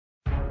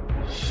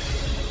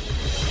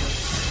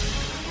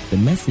The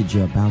message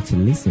you're about to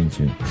listen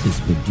to is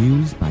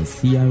produced by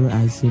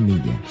CRIC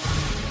Media.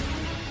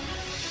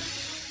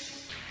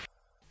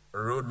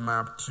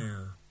 Roadmap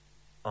to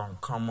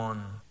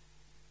uncommon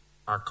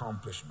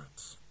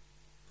accomplishments.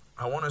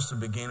 I want us to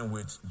begin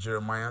with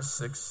Jeremiah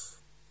 6,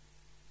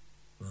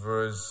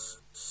 verse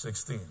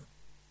 16.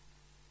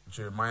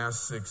 Jeremiah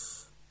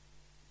 6,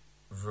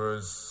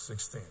 verse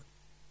 16.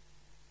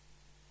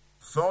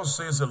 Thus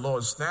says the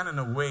Lord, stand in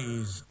the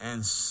ways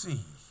and see.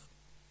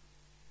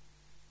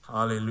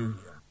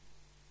 Hallelujah.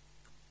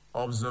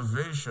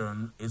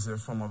 Observation is a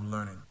form of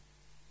learning.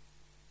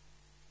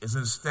 It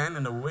says, stand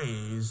in the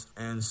ways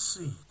and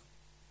see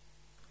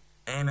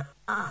and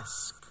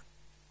ask.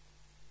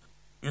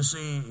 You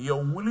see,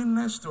 your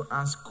willingness to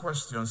ask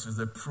questions is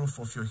the proof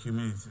of your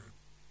humility.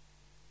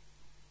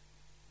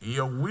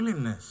 Your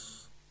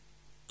willingness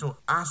to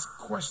ask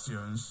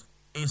questions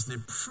is the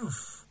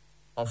proof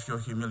of your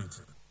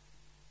humility.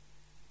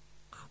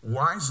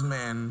 Wise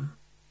men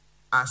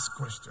ask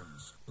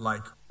questions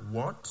like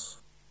what,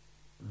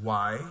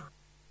 why,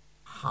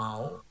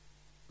 how,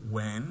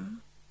 when,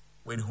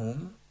 with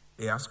whom.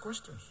 They ask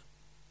questions.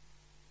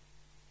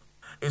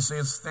 It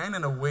says, stand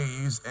in the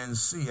ways and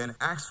see and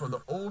ask for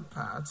the old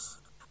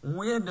paths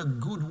where the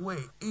good way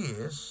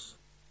is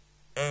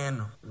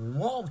and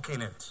walk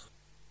in it.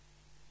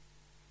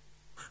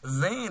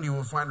 Then you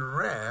will find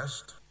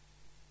rest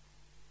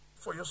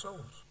for your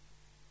souls.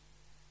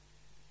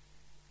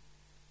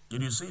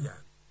 Did you see that?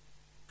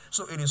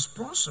 So it is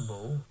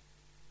possible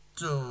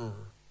to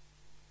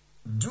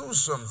do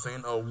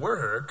something or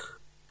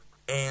work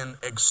and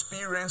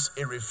experience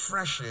a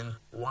refreshing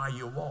while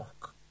you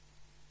walk.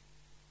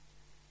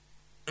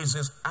 It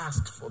says,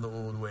 ask for the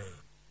old way.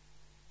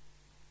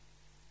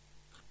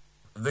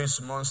 This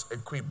month's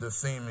Equip, the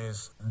theme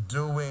is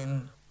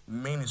doing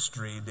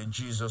ministry the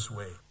Jesus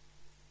way.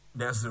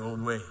 That's the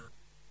old way.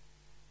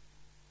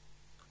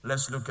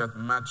 Let's look at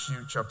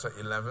Matthew chapter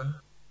 11.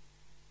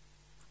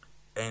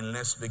 And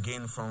let's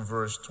begin from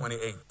verse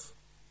 28.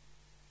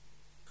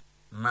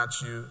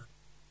 Matthew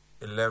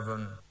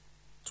 11,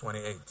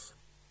 28.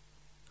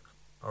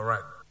 All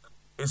right.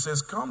 It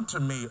says, come to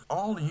me,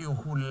 all you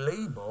who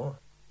labor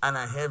and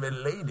are heavy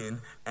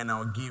laden, and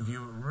I'll give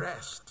you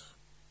rest.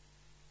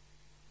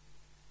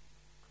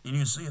 Did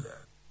you see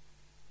that?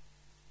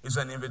 It's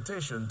an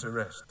invitation to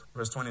rest.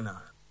 Verse 29.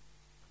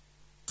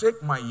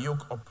 Take my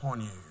yoke upon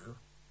you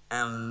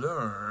and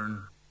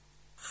learn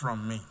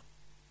from me.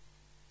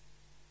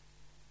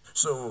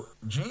 So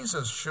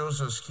Jesus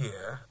shows us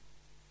here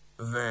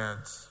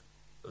that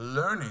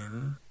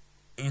learning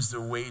is the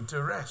way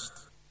to rest.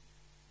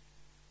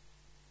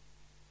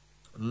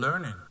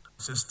 Learning.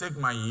 It says, take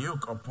my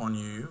yoke upon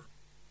you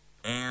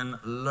and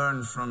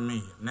learn from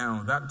me.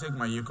 Now, that take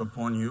my yoke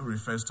upon you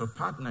refers to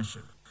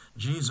partnership.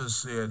 Jesus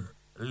said,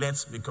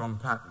 let's become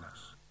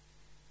partners.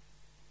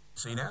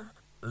 See that?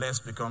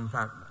 Let's become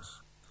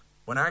partners.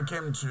 When I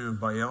came to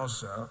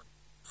Bayelsa,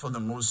 for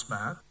the most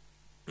part,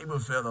 people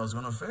felt I was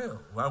going to fail.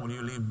 Why would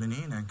you leave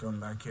Benin and come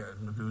back here?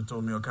 People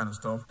told me all kind of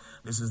stuff.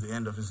 This is the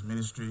end of his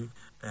ministry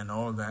and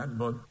all that.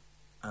 But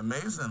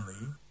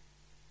amazingly,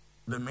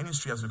 the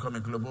ministry has become a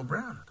global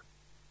brand.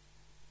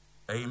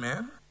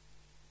 Amen?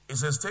 It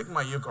says, take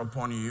my yoke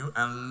upon you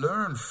and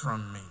learn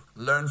from me.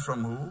 Learn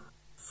from who?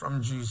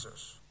 From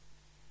Jesus.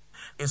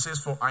 It says,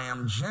 for I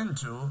am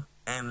gentle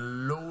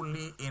and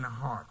lowly in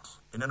heart.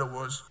 In other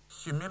words,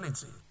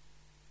 humility.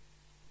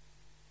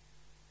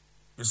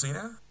 You see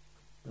that?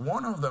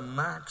 One of the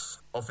marks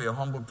of a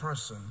humble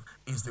person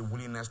is the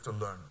willingness to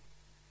learn.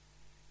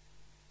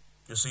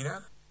 You see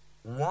that?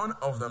 One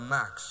of the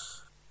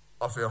marks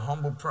of a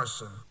humble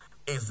person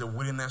is the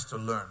willingness to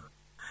learn.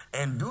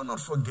 And do not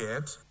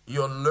forget,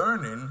 your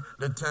learning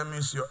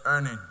determines your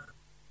earning.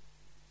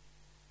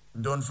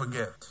 Don't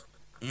forget,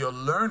 your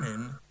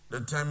learning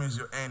determines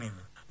your earning.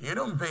 You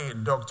don't pay a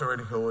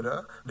doctorate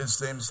holder the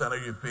same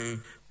salary you pay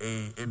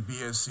a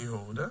BSc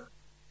holder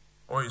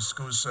or a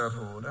school cert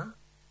holder.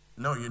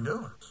 No, you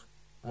don't.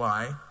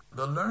 Why?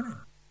 The learning.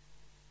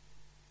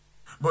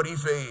 But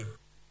if a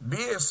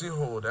BSc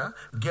holder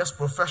gets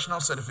professional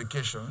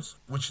certifications,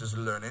 which is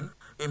learning,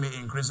 it may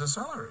increase the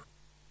salary.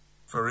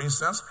 For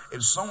instance,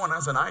 if someone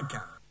has an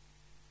ICANN,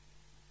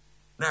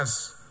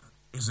 that's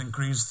is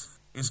increased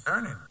his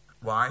earning.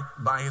 Why?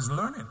 By his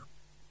learning.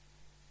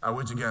 Are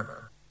we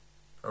together?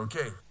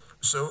 Okay.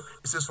 So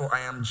it says, for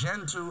I am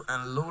gentle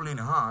and lowly in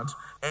heart,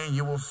 and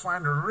you will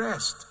find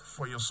rest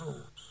for your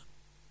souls.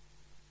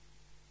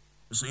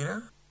 You see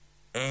that?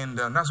 And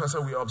that's why I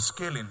said we are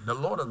upscaling. The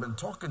Lord has been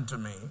talking to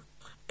me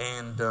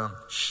and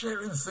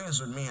sharing things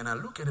with me, and I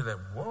look at it like,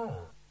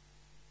 whoa,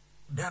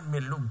 that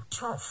may look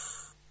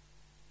tough.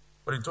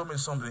 But he told me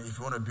something, if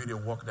you want to build a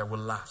work that will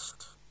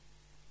last.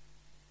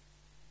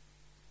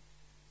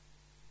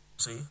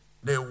 See,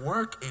 the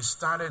work is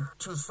started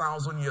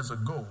 2,000 years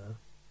ago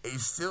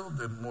is still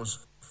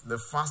the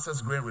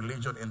fastest growing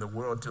religion in the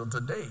world till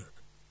today.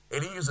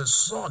 It didn't use a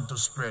sword to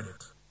spread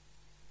it.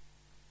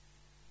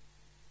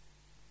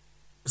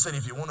 He said,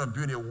 if you want to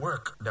build a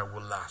work that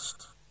will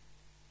last.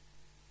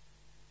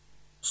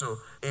 So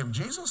if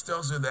Jesus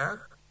tells you that,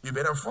 you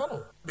better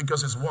follow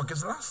because his work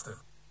is lasting.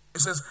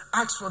 It says,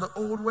 ask for the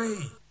old way.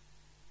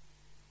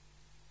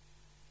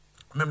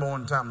 Remember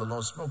one time the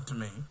Lord spoke to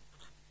me.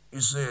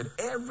 He said,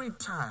 every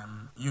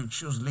time you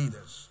choose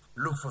leaders,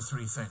 look for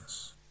three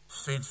things: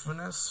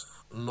 faithfulness,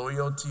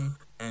 loyalty,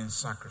 and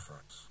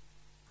sacrifice.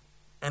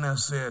 And I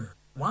said,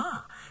 why?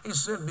 He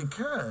said,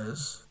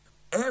 because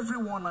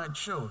everyone I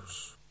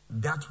chose,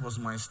 that was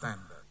my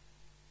standard.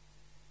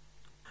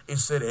 He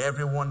said,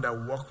 everyone that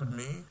walked with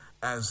me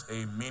as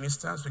a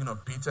minister, speaking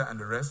of Peter and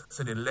the rest,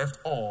 said they left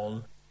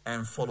all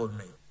and followed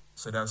me.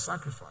 So that's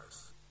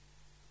sacrifice.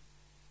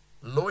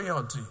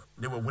 Loyalty,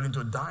 they were willing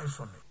to die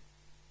for me.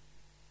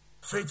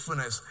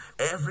 Faithfulness,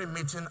 every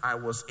meeting I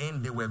was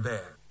in, they were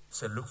there.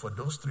 Said, look for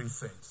those three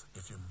things.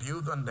 If you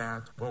build on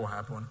that, what will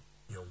happen?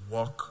 Your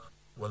work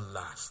will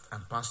last.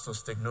 And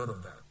pastors, take note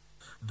of that.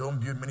 Don't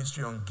build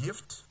ministry on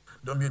gift.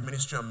 Don't build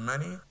ministry on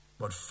money.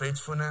 But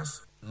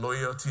faithfulness,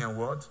 loyalty, and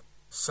what?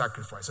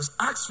 Sacrifice. Just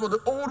ask for the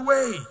old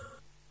way.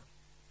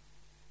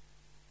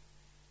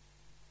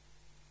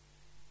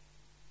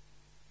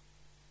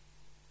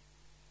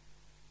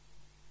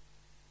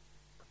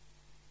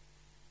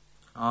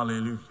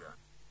 Hallelujah.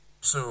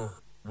 So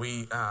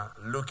we are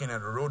looking at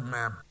a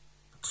roadmap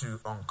to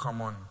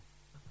uncommon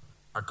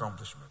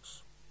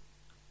accomplishments.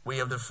 We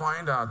have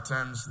defined our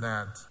terms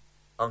that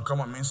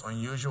uncommon means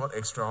unusual,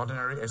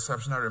 extraordinary,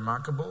 exceptional,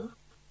 remarkable,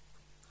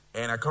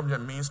 and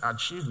accomplishment means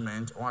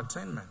achievement or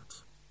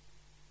attainment.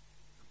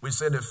 We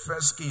said the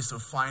first key is to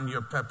find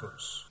your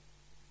purpose.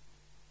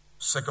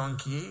 Second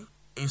key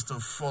is to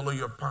follow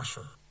your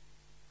passion.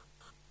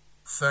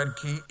 Third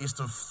key is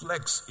to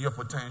flex your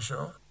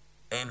potential.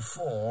 And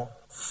 4,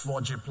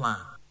 forge a plan.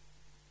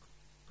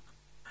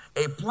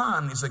 A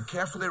plan is a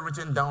carefully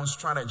written down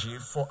strategy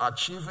for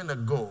achieving a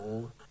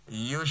goal,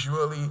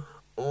 usually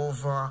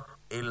over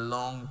a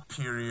long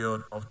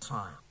period of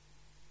time.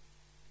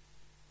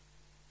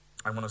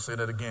 I'm going to say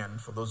that again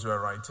for those who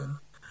are writing.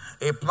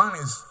 A plan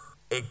is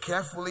a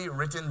carefully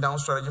written down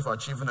strategy for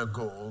achieving a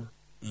goal,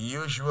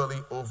 usually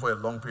over a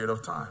long period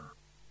of time.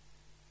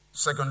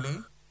 Secondly,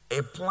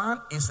 a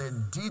plan is a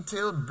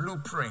detailed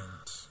blueprint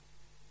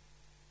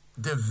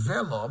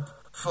developed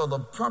for the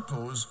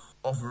purpose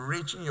of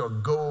reaching your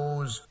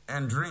goals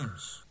and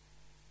dreams.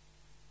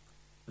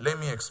 Let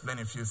me explain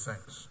a few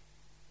things.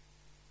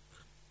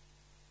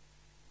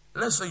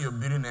 Let's say you're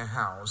building a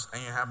house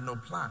and you have no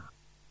plan,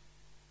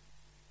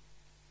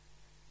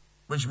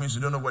 which means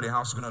you don't know what the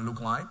house is going to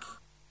look like.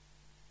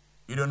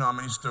 You don't know how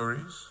many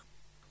stories,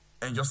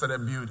 and you just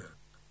started building.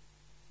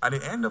 At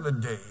the end of the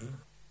day,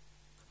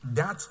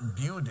 that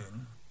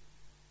building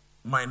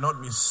might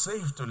not be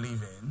safe to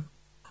live in,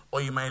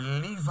 or you might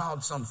leave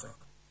out something.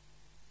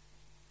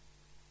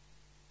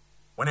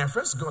 When I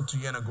first got to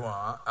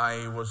Yenagoa,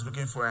 I was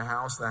looking for a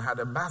house that had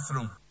a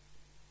bathroom.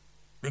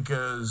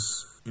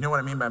 Because, you know what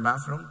I mean by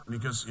bathroom?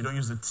 Because you don't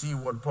use the T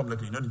word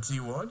publicly. You know the T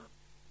word?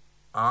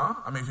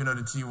 If you know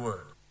the T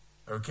word.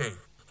 Okay.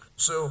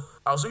 So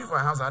I was looking for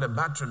a house that had a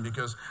bathroom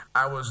because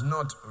I was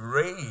not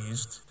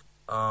raised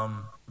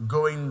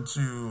going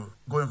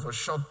for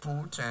short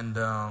put and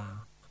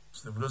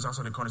so those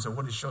answer the corner say,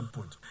 what is short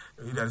put?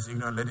 He that is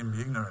ignorant, let him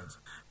be ignorant.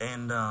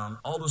 And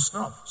all the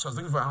stuff. So I was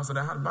looking for a house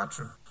that had a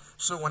bathroom.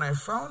 So when I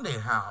found a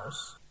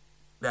house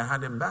that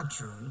had a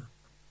bathroom,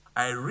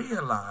 I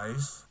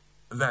realized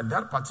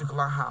that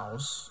particular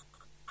house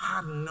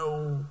had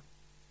no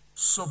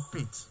soap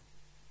pit.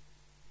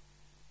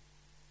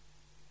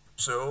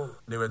 So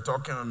they were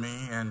talking to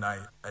me and I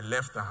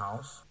left the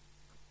house.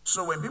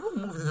 So when people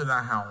moved into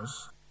that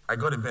house, I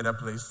got a better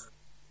place.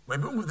 When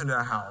people moved into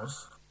that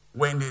house,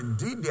 when they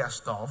did their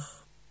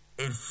stuff,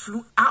 it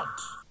flew out.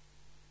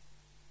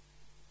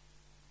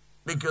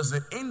 Because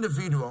the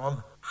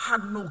individual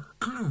had no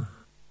clue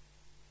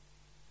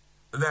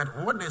that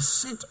what they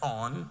sit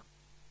on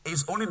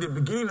is only the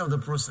beginning of the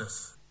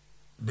process.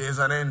 There's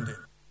an ending.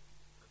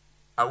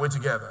 Are we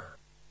together?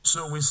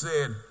 So we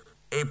said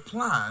a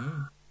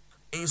plan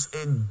is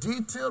a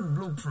detailed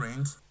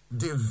blueprint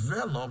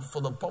developed for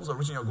the purpose of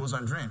reaching your goals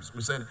and dreams.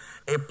 We said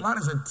a plan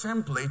is a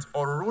template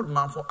or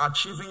roadmap for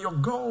achieving your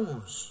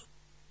goals.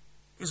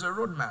 It's a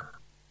roadmap.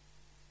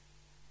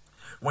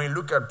 When you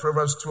look at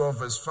Proverbs 12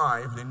 verse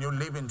 5, the New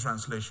Living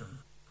Translation,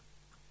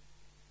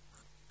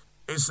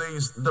 it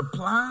says, the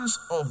plans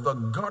of the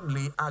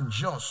godly are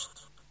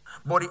just,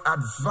 but the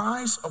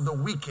advice of the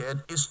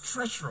wicked is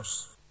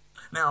treacherous.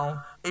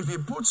 Now, if he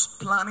puts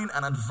planning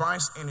and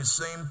advice in the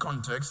same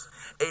context,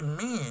 it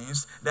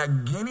means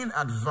that gaining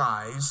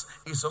advice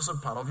is also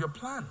part of your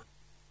plan.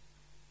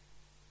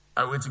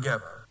 Are we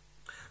together?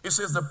 It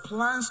says the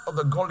plans of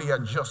the godly are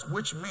just,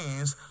 which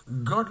means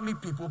godly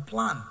people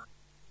plan.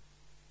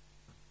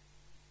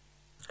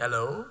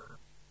 Hello?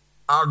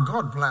 Our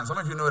God plans. How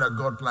many of you know that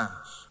God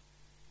plans?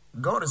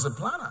 God is a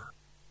planner.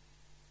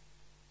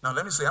 Now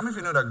let me say, how many of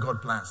you know that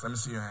God plans? Let me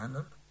see your hand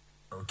up.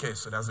 Okay,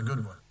 so that's a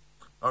good one.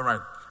 All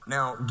right.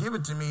 Now give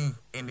it to me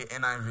in the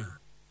NIV,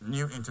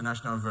 New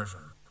International Version.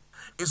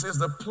 It says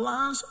the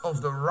plans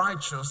of the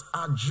righteous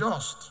are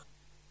just.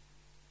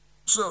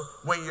 So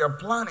when you're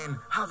planning,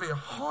 have a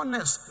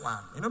honest plan.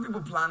 You know,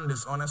 people plan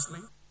dishonestly.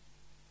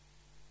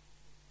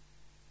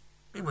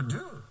 People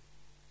do.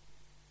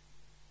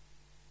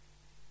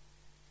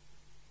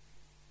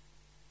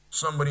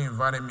 Somebody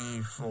invited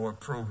me for a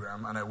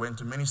program, and I went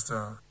to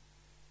minister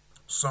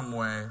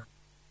somewhere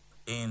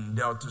in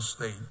Delta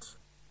State.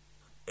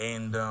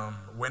 And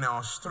when I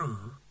was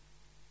through,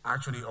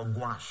 actually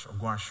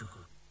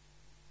Ogwashuku,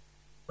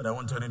 but I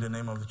won't tell you the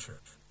name of the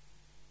church.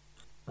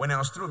 When I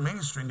was through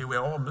ministering, they were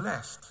all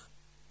blessed.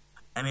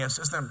 And the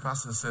assistant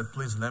pastor said,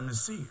 please let me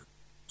see you.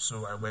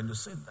 So I went to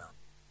sit down.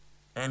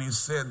 And he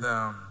said,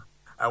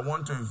 I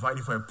want to invite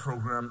you for a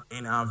program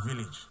in our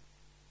village.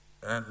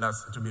 And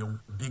that's to be a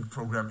big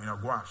program in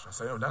Ogwash. I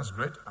said, oh, that's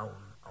great. I will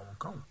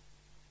come.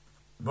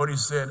 But he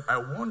said, I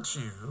want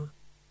you,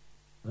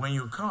 when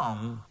you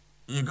come,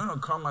 you're going to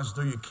come as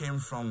though you came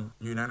from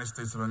the United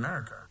States of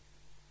America.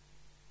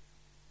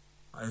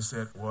 I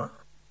said, what?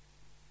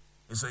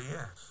 He said,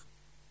 yes.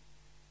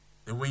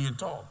 The way you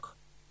talk.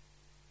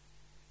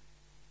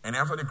 And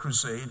after the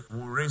crusade,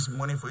 we'll raise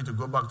money for you to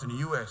go back to the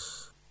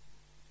U.S.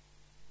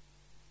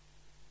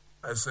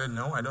 I said,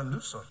 no, I don't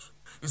do such.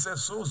 He said,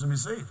 souls to be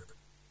saved.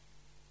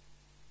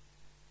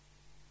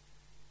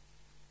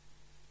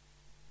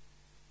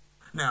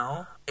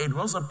 Now, it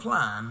was a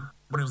plan,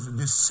 but it was a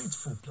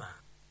deceitful plan.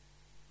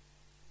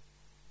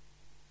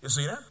 You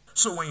see that?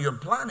 So when you're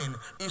planning,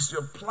 is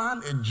your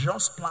plan a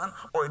just plan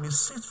or a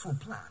deceitful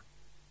plan?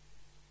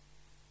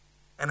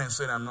 And I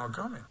said, I'm not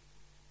coming.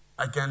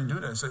 I can't do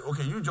that. I said,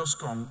 okay, you just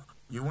come.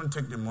 You won't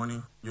take the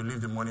money. You leave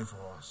the money for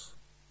us.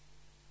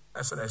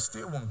 I said, I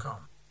still won't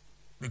come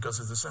because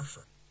it's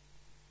deception.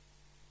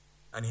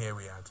 And here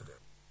we are today.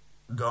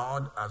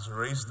 God has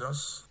raised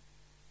us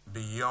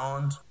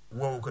beyond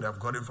what we could have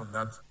gotten from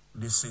that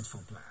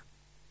deceitful plan.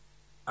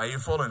 Are you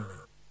following me?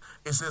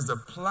 It says the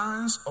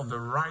plans of the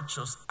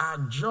righteous are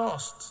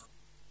just,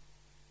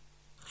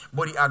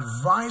 but the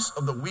advice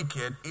of the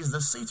wicked is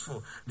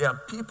deceitful. There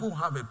are people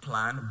who have a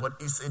plan, but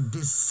it's a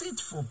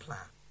deceitful plan.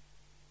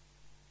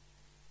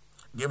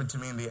 Give it to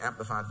me in the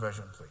Amplified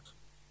Version, please.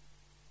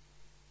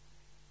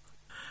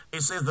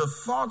 It says the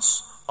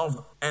thoughts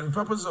of and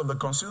purposes of the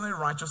concealing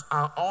righteous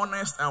are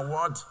honest and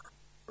what?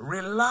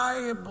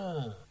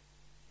 Reliable.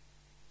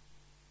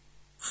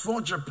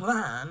 Forge a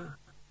plan.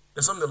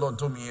 There's something the Lord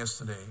told me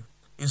yesterday.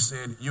 He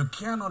said, you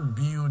cannot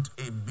build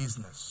a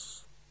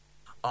business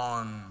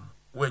on,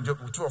 where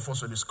two of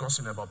us were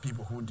discussing about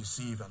people who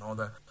deceive and all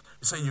that.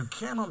 He said, you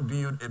cannot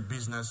build a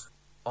business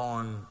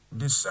on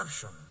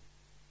deception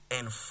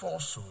and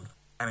falsehood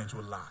and it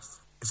will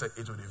last. He said,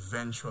 it will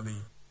eventually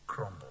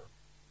crumble.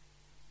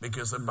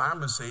 Because the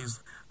Bible says,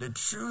 the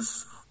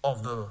truth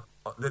of the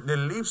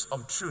lips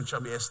of truth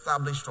shall be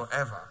established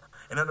forever.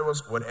 In other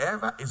words,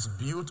 whatever is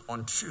built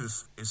on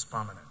truth is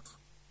permanent.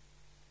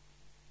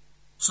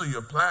 So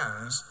your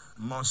plans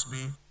must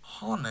be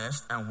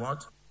honest and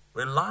what?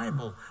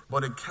 Reliable.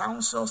 But the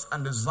counsels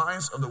and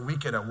designs of the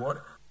wicked are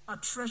what? Are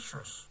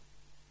treacherous.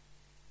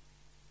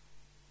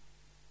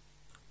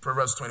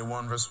 Proverbs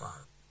 21 verse 5.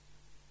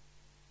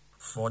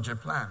 Forge a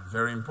plan.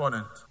 Very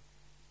important.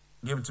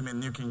 Give it to me in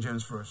New King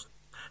James first.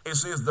 It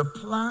says, the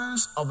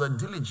plans of the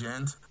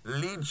diligent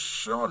lead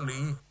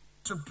surely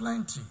to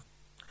plenty.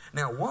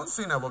 Now, one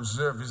thing I've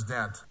observed is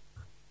that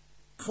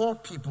poor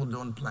people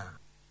don't plan.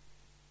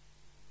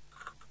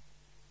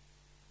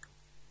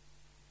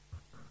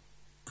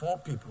 Poor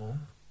people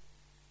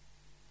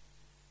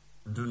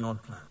do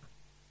not plan.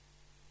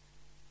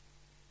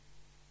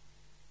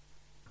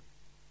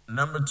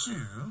 Number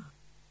two,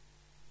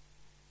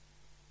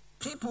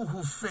 people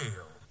who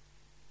fail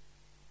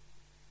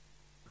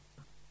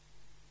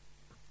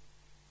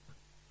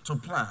to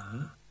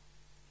plan,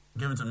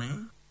 give it to me,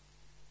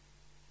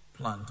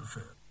 plan to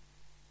fail.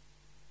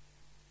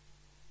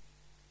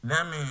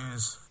 That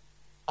means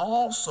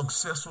all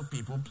successful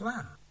people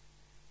plan.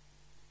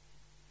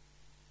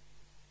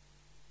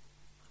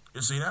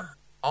 You see that?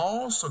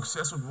 All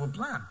successful people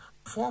plan.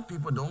 Poor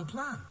people don't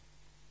plan.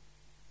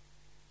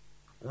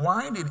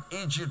 Why did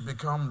Egypt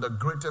become the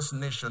greatest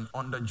nation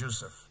under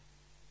Joseph?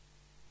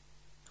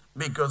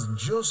 Because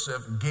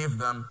Joseph gave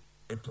them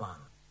a plan.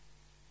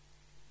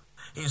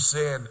 He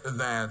said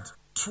that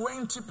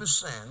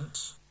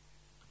 20%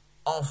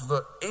 of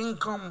the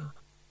income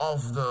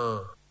of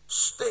the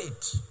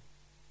state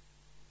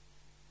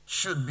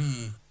should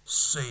be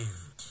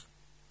saved.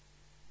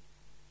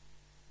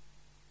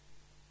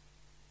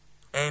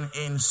 And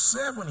in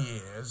 7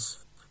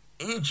 years,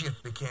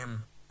 Egypt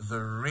became the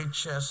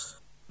richest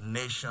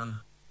nation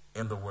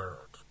in the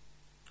world.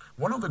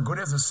 One of the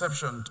greatest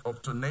deceptions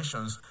to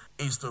nations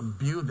is to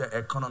build their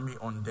economy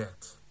on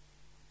debt.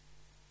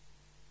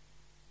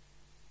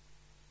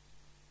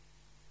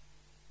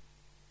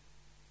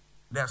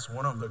 That's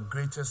one of the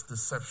greatest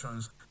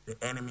deceptions the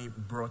enemy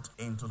brought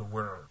into the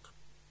world.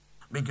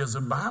 Because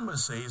the Bible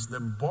says the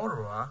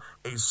borrower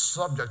is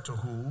subject to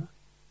who?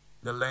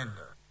 The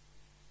lender.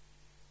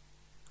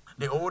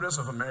 The holders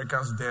of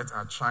America's debt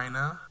are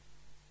China,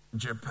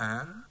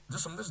 Japan.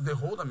 Just from this, they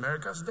hold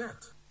America's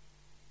debt.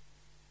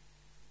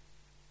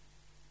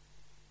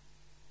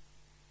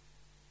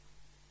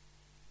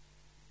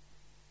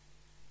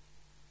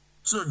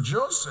 So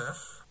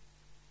Joseph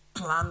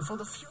planned for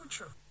the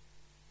future.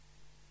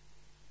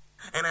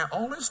 And I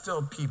always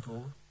tell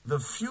people the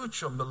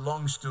future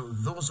belongs to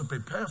those who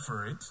prepare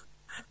for it,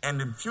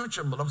 and the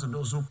future belongs to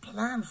those who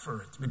plan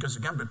for it, because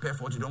you can't prepare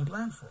for what you don't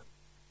plan for.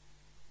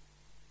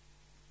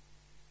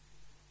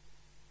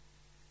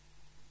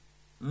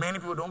 Many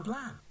people don't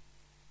plan.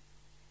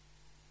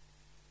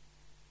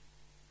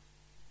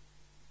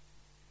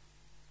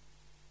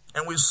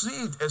 And we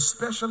see it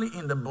especially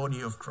in the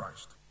body of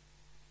Christ.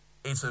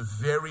 It's a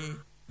very,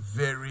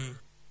 very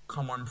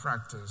common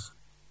practice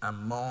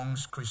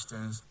amongst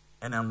Christians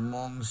and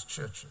amongst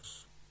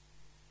churches.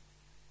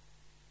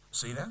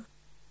 See that?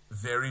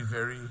 Very,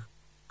 very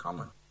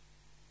common.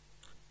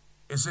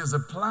 It says the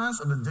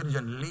plans of the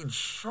diligent lead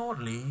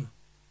surely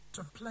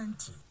to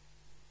plenty.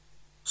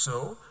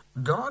 So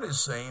God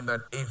is saying that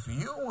if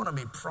you want to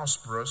be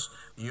prosperous,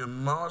 you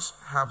must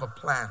have a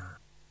plan.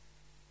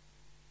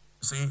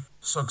 See,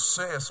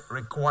 success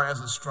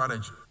requires a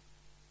strategy.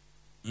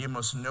 You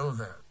must know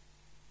that.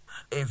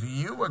 If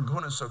you are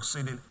going to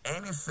succeed in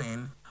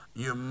anything,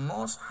 you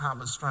must have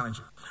a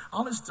strategy. I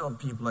always tell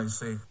people, I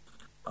say,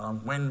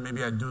 when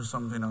maybe I do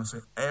something, I'll say,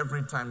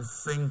 every time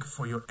think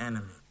for your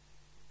enemy.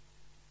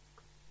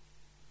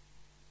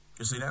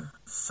 You see that?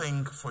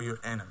 Think for your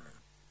enemy.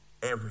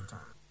 Every time.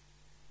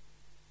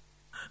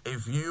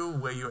 If you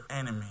were your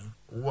enemy,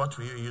 what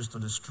will you use to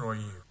destroy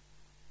you?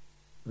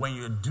 When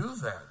you do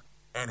that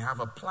and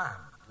have a plan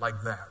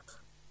like that,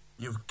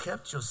 you've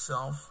kept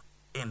yourself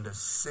in the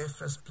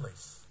safest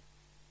place.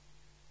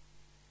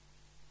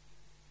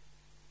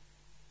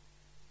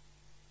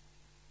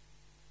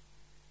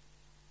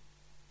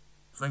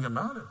 Think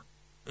about it.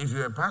 If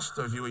you're a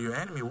pastor, if you were your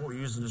enemy, what would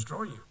you use to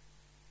destroy you?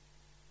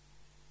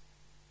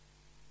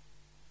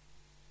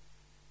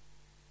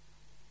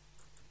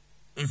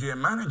 If you're a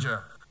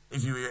manager,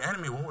 if you were your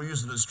enemy, what would you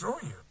use to destroy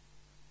you?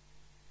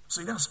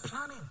 See, that's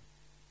planning.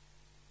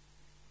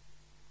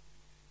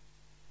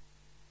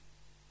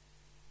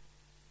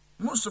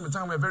 Most of the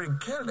time, we're very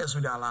careless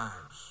with our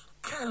lives.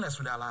 Careless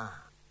with our lives.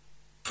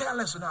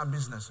 Careless with our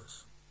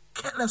businesses.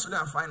 Careless with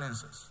our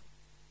finances.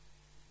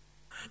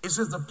 It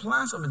says the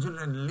plans of the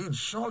diligent lead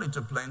surely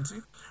to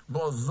plenty,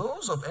 but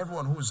those of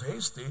everyone who is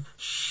hasty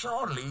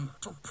surely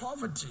to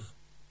poverty.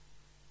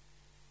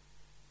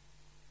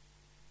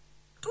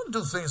 Don't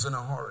do things in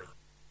a hurry.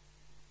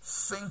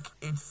 Think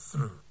it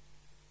through.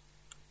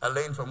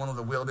 Elaine, from one of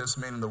the wealthiest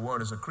men in the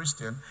world, is a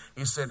Christian.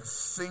 He said,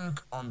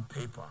 think on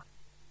paper.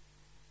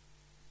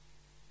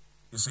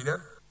 You see that?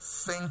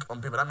 Think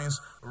on paper. That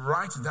means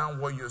write down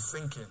what you're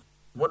thinking,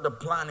 what the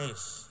plan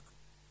is.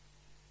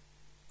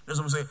 That's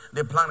what I'm saying.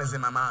 The plan is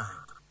in my mind.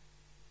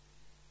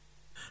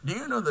 Do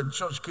you know the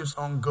church keeps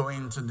on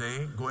going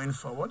today, going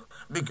forward?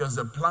 Because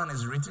the plan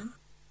is written.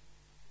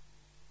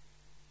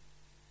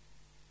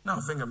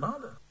 Now think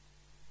about it.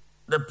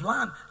 The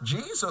plan,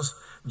 Jesus,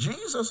 he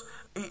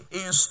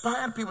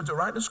inspired people to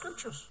write the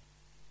scriptures.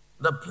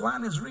 The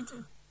plan is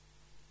written.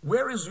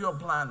 Where is your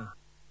plan?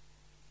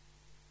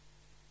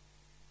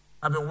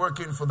 I've been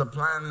working for the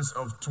plans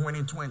of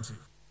 2020.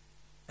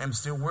 I'm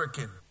still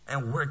working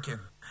and working.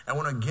 I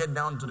want to get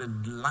down to the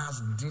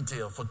last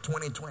detail for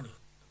 2020.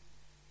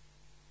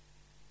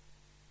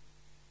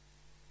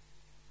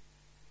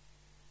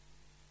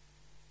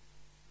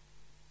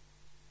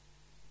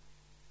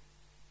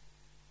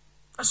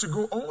 As you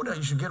grow older,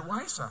 you should get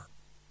wiser.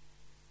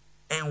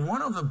 And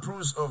one of the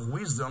proofs of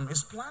wisdom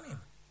is planning.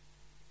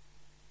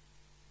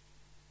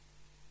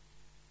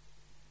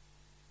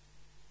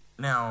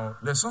 Now,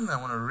 there's something I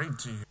want to read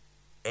to you.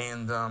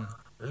 And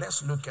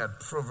let's look at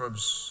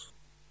Proverbs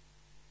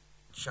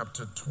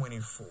chapter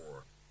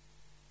 24.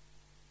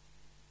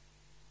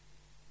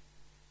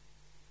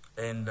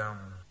 And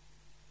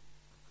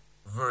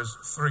verse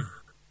 3.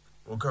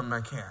 We'll come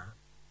back here.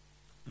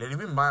 The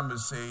Living Bible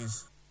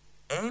says,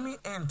 any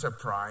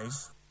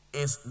enterprise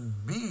is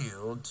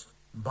built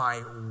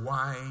by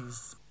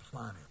wise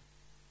planning.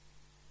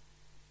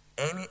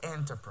 Any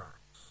enterprise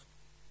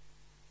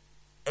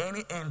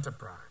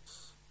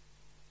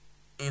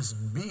is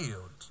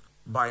built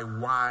by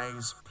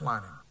wise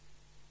planning.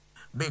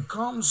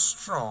 Becomes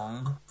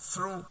strong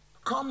through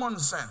common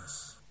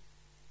sense.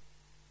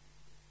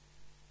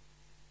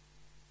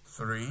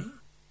 3,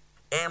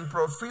 and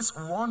profits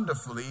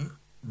wonderfully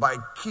by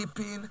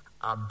keeping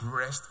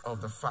abreast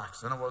of the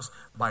facts. In other words,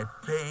 by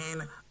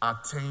paying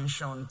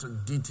attention to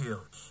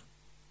details.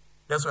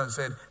 That's why I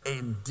said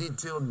a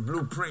detailed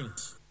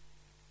blueprint.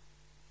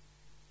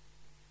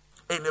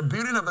 In the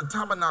building of the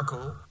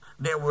tabernacle,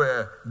 there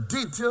were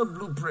detailed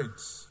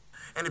blueprints.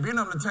 In the building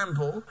of the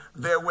temple,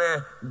 there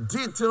were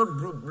detailed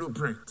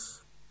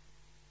blueprints.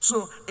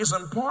 So it's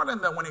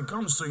important that when it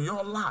comes to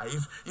your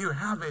life, you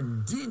have a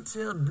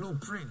detailed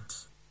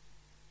blueprint.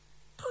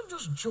 Don't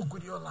just joke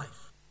with your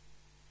life.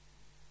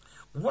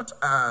 What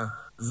are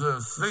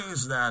the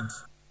things that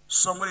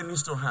somebody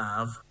needs to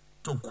have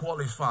to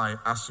qualify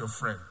as your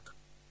friend?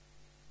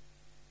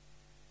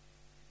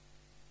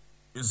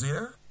 You see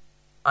that?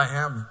 I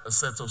have a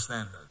set of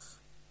standards.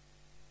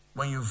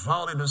 When you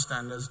violate those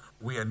standards,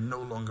 we are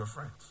no longer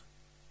friends.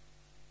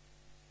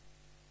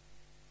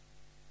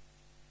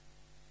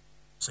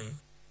 See,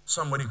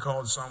 somebody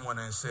called someone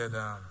and said,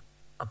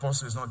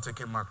 Apostle is not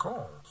taking my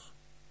calls.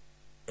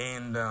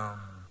 And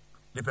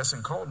the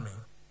person called me,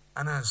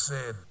 and I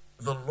said,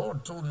 the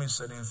Lord told me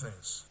certain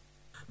things,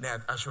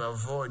 that I should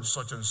avoid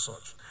such and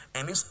such.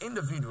 And this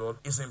individual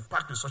is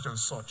impacted such and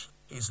such.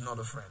 He's not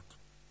a friend.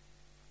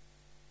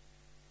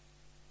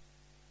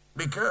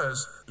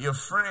 Because your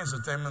friends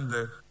determine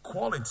the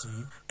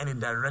quality and the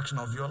direction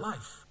of your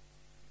life.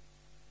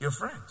 Your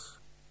friends.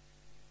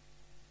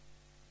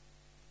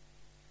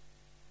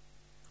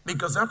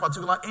 Because that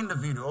particular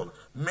individual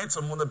met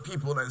some other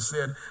people and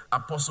said,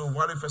 Apostle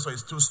Wally Feso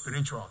is too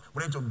spiritual.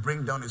 We need to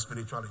bring down his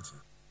spirituality.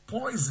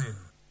 Poison.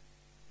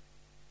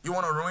 You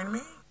want to ruin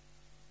me?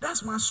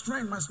 That's my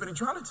strength, my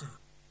spirituality.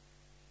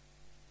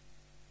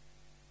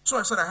 So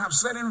I said I have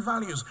certain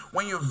values.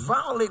 When you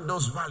violate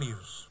those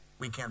values,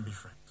 we can't be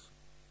friends.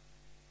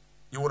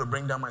 You want to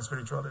bring down my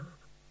spirituality?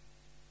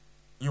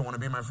 You want to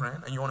be my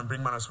friend? And you want to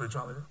bring down my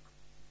spirituality?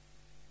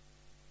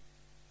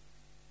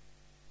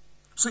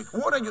 See,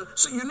 what are you?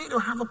 So you need to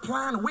have a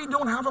plan. We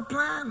don't have a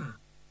plan.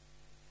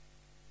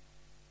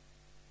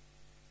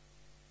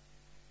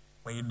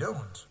 When you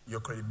don't, your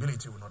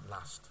credibility will not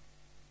last.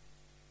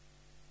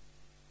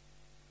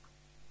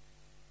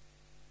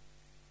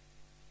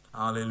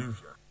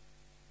 Hallelujah.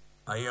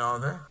 Are you all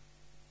there?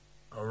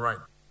 All right.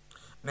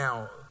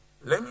 Now,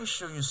 let me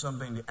show you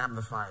something in the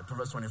Amplified,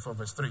 Proverbs 24,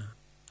 verse 3.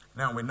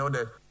 Now, we know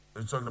that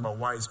we're talking about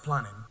wise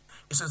planning.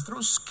 It says,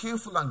 through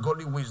skillful and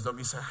godly wisdom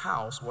is a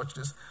house, watch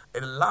this,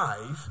 a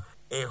life,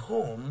 a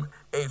home,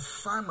 a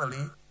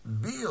family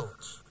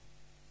built.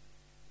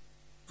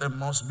 There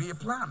must be a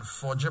plan.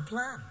 Forge a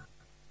plan.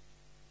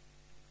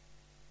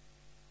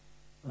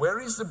 Where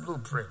is the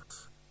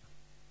blueprint?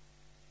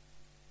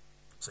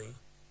 See?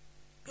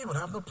 People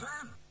have no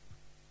plan.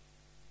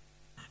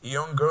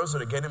 Young girls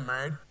that are getting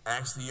married,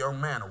 ask the young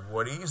man,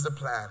 what is the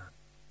plan?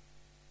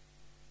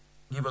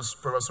 Give us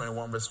Proverbs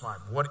 21, verse 5.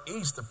 What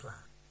is the plan?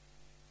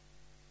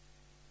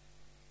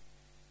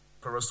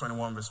 Proverbs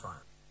 21, verse 5.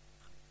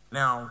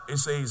 Now, it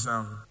says,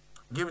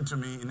 give it to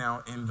me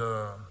now in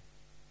the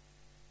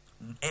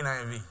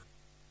NIV.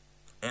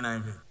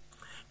 NIV.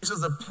 It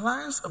says, the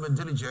plans of a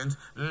diligent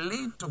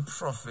lead to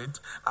profit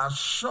as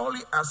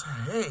surely as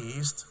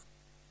haste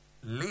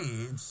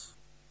leads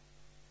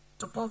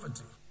to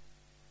poverty.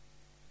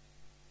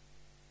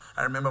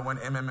 I remember when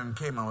MMM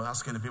came, I was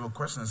asking the people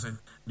questions. And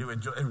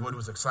everybody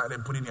was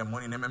excited, putting their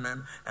money in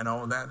MMM and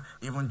all that,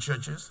 even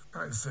churches.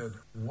 I said,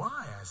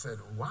 why? I said,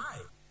 why?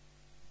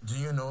 Do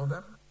you know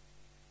them?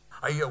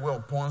 Are you aware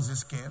of Ponzi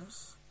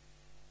schemes?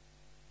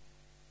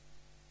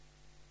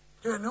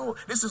 Yeah, no,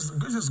 this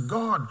is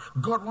God.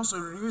 God wants to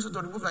use it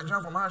to remove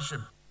Nigeria from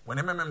hardship. When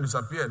MMM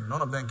disappeared,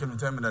 none of them came to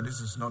tell me that this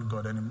is not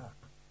God anymore.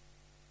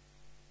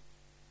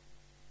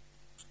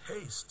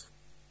 Haste.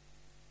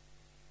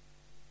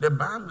 The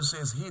Bible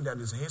says he that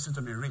is hasty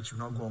to be rich will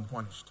not go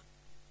unpunished.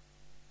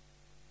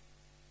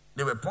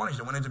 They were punished.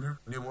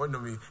 They wanted to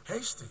be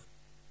hasty.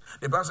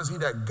 The Bible says he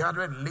that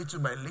gathereth little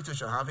by little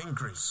shall have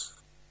increase.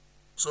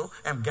 So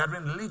I'm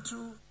gathering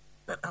little,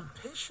 that I'm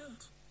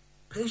patient.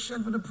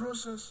 Patient with the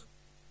process.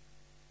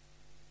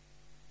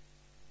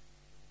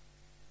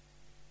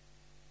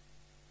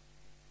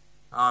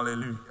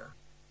 Hallelujah.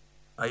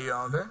 Are you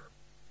out there?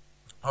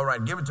 All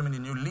right, give it to me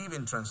in the New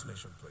Living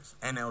Translation, please.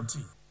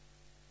 NLT.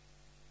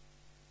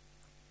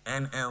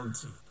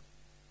 NLT.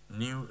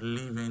 New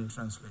Living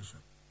Translation.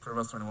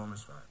 Proverbs 21,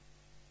 verse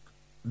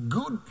 5.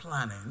 Good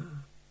planning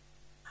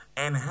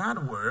and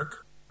hard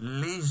work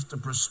leads to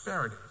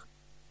prosperity,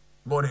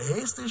 but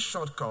hasty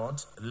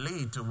shortcuts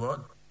lead to what?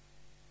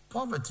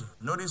 Poverty.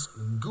 Notice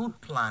good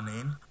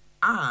planning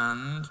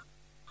and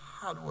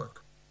hard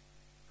work.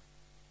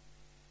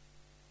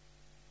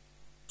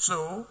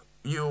 So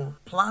you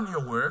plan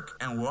your work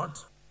and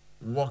what?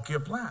 Walk your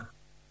plan.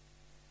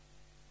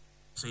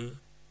 See?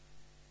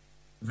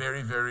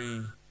 Very,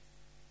 very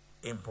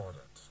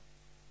important.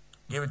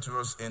 Give it to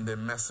us in the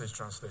Message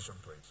translation,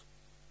 please.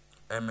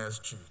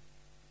 MSG.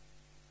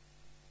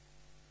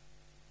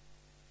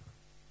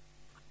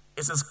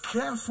 It says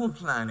careful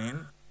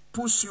planning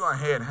push you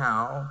ahead.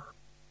 How?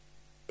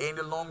 In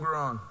the long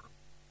run.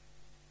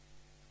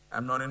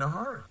 I'm not in a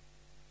hurry.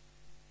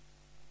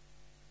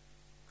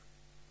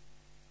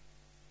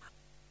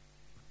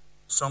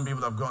 Some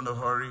people have gone to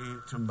hurry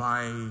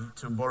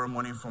to borrow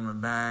money from a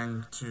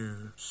bank,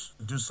 to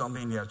do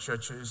something in their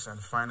churches, and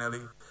finally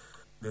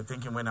they're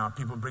thinking when our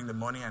people bring the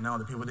money, and now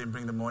the people didn't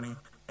bring the money,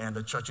 and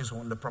the churches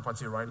want the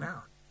property right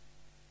now.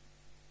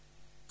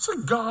 Say,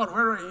 God,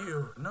 where are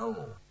you?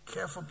 No,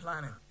 careful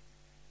planning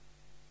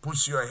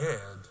puts you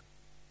ahead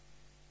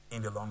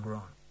in the long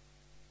run.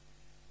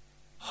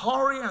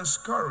 Hurry and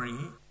scurry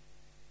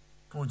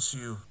puts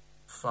you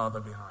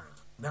farther behind.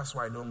 That's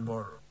why I don't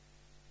borrow.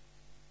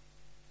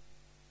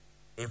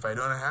 If I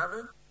don't have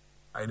it,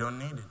 I don't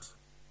need it.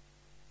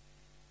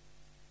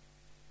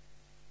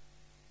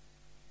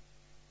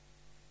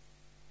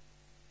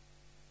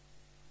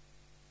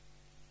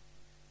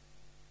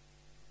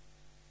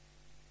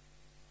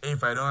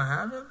 If I don't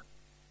have it,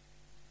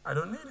 I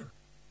don't need it.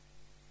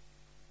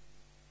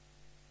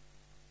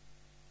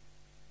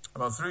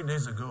 About 3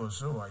 days ago or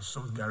so, I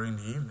soaked Gary in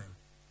the evening.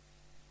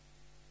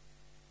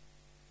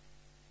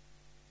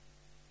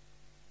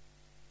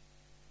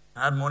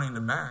 I had money in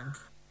the bank,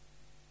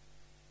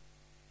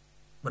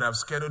 but I've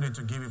scheduled it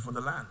to give it for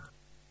the land.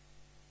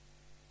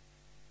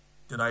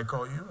 Did I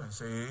call you and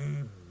say,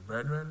 hey,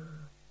 brethren,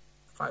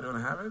 if I don't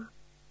have it,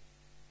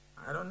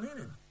 I don't need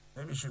it.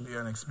 Maybe it should be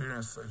an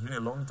experience. It's been a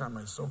long time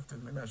I soaked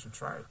it. Maybe I should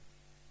try it.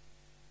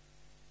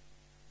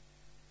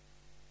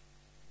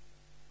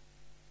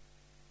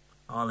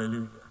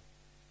 Hallelujah.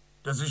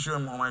 Does it show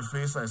him on my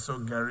face I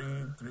soaked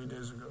Gary 3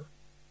 days ago?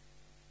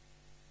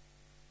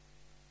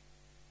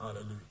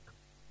 Hallelujah.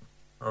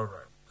 All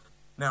right.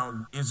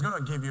 Now, it's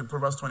going to give you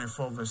Proverbs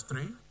 24, verse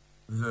 3,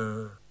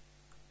 the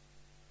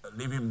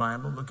Living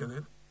Bible. Look at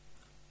it.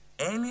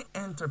 Any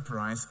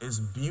enterprise is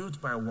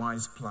built by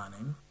wise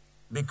planning,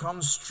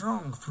 becomes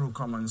strong through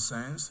common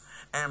sense,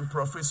 and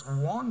profits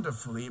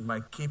wonderfully by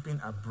keeping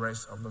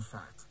abreast of the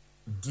fact.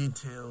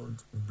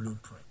 Detailed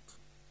blueprint.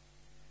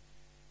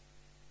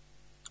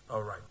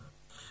 All right.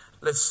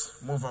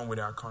 Let's move on with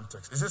our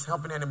context. Is this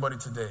helping anybody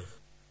today?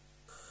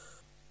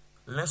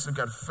 Let's look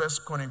at 1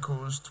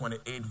 Chronicles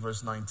 28,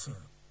 verse 19.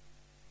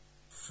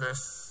 1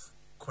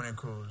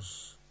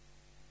 Chronicles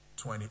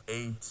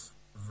 28,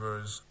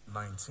 verse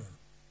 19.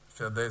 If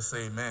you're there,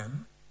 say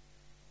amen.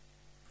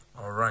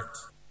 All right.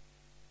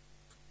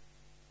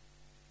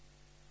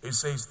 It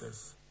says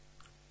this.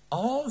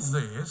 All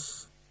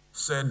this,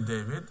 said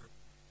David,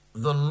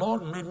 the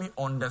Lord made me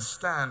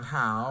understand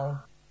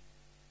how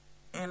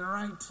in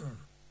writing.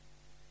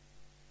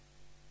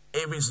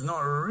 If it's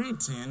not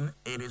written,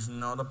 it is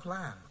not a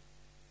plan.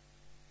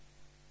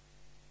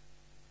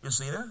 You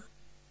see that?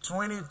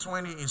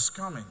 2020 is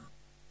coming.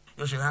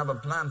 You should have a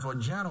plan for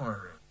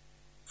January,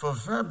 for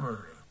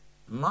February,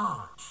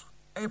 March,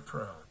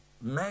 April,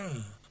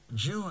 May,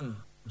 June,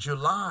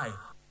 July,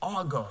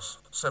 August,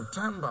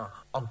 September,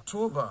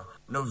 October,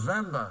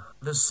 November,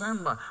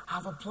 December.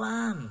 Have a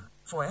plan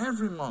for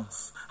every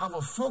month. Have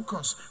a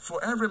focus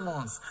for every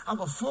month.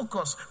 Have a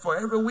focus for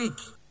every week.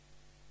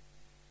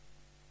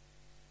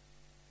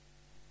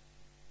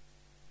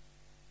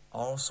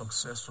 All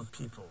successful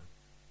people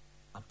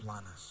are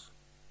planners.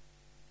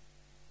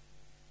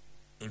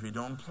 If you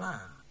don't plan,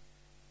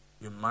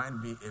 you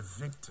might be a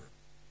victim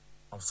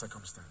of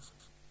circumstances.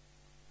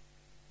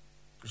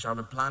 You should have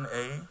a plan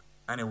A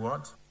and a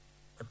what?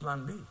 A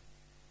plan B.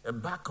 A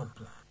backup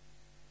plan.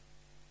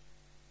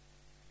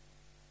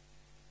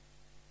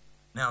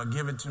 Now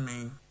give it to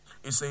me.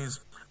 It says,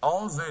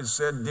 all this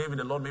said David,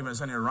 the Lord made me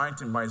send in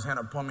writing by his hand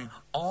upon me,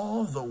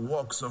 all the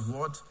works of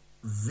what?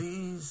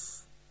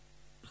 These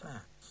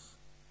plans.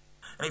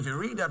 And if you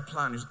read that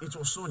plan, it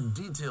was so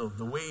detailed,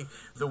 the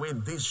way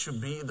this should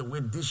be, the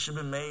way this should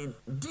be made,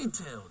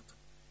 detailed.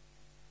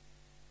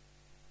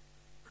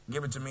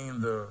 Give it to me in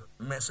the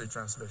Message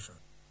translation.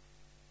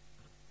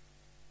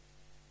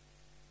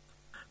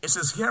 It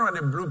says, here are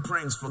the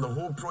blueprints for the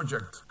whole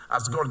project,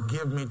 as God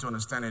gave me to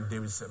understand it,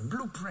 David said.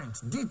 Blueprints,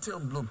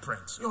 detailed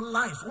blueprints. Your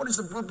life, what is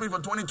the blueprint for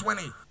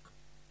 2020?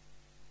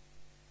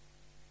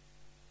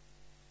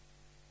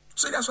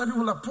 See, that's why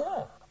people are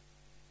poor.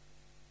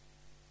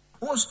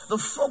 What's the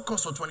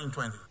focus for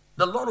 2020?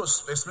 The Lord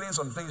was explaining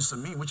some things to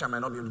me, which I might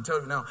not be able to tell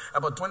you now,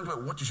 about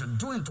 2020, what you should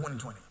do in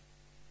 2020.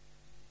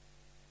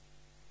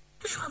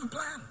 You should have a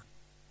plan.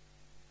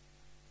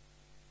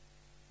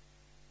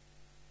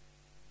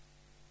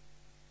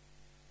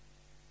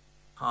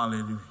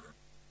 Hallelujah.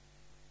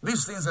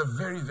 These things are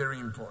very, very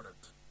important.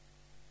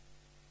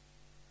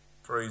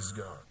 Praise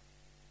God.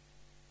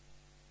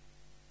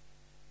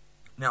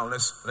 Now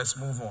let's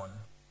move on.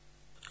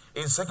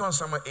 In 2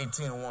 Samuel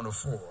 18,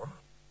 1-4,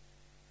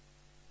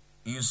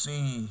 you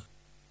see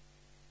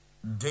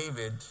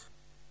David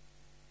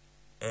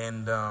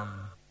and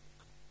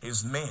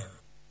his men.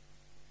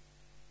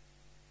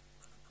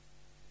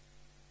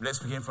 Let's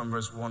begin from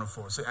verse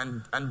 1-4. So,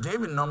 and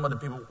David numbered the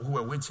people who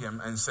were with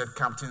him and set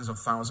captains of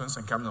thousands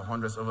and captains of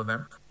hundreds over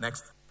them.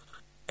 Next.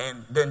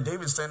 And then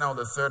David sent out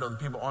the third of the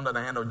people under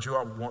the hand of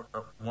Joab,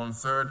 one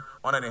third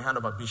under the hand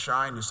of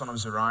Abishai, the son of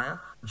Zeruiah,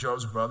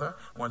 Joab's brother,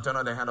 one third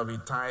under the hand of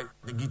Ittai,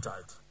 the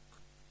Gittite.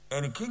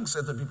 And the king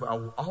said to the people, I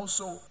will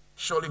also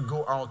surely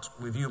go out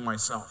with you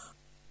myself.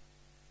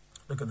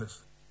 Look at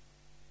this.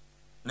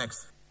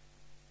 Next.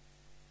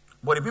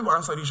 But the people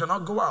answered, you shall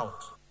not go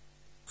out.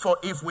 For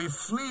if we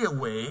flee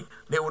away,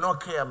 they will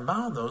not care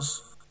about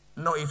us.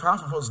 No, if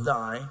half of us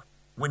die,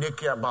 will they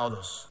care about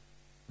us?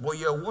 But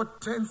you are what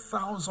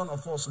 10,000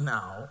 of us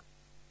now.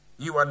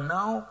 You are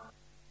now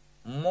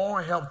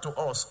more help to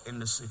us in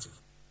the city.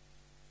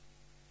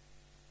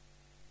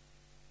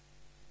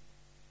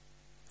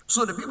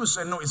 So the people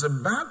said, no, it's a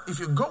bad, if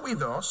you go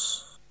with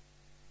us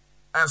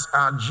as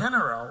our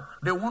general,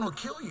 they want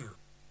to kill you.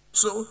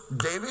 So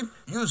David,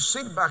 you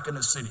sit back in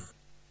the city.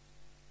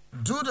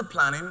 Do the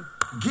planning,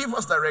 give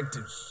us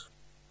directives.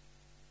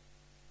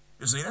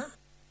 You see that?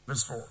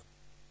 Verse 4.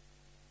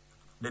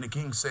 Then the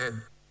king said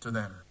to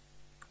them,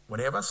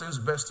 whatever seems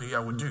best to you, I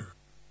will do.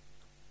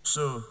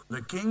 So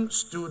the king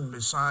stood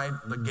beside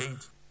the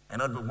gate, and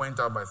others went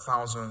out by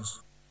thousands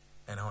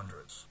and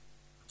hundreds.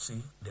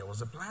 See, there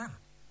was a plan.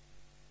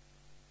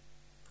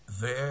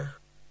 There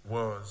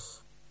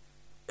was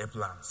a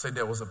plan. Say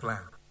there was a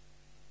plan.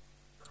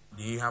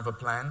 Do you have a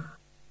plan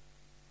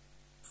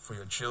for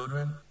your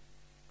children?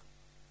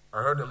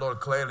 I heard the Lord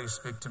clearly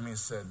speak to me and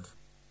said,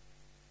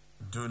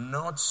 do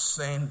not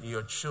send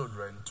your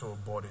children to a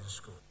boarding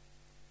school.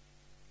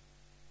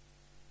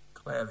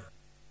 Clearly.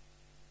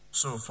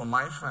 So for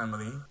my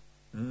family,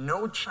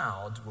 no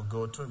child will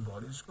go to a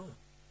boarding school.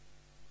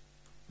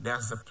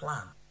 That's the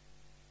plan.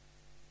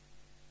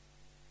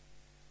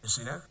 You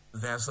see that?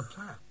 There's a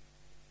plan.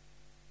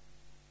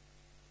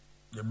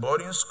 The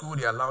boarding school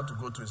they're allowed to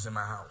go to is in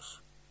my house.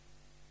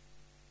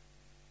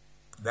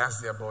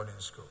 That's their boarding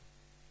school.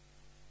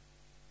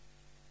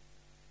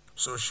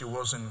 So she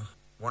was in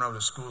one of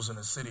the schools in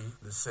the city.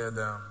 They said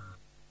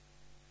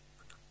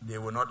they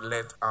will not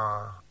let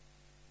her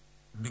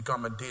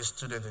become a day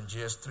student in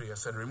GS3. I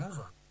said, remove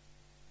her.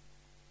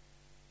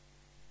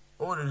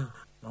 Oh,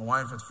 my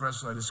wife at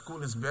first said, the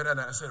school is better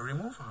than I said,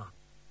 remove her.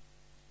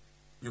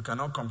 You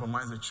cannot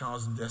compromise a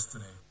child's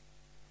destiny.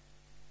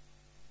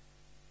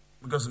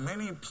 Because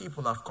many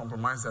people have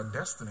compromised their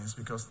destinies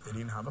because they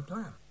didn't have a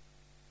plan.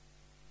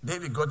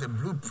 David got a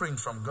blueprint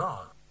from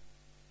God.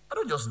 I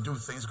don't just do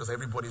things because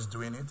everybody's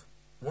doing it.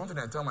 One thing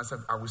I tell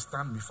myself, I will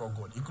stand before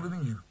God,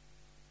 including you.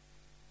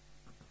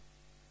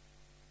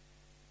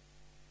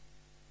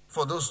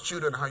 For those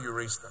children, how you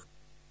raise them.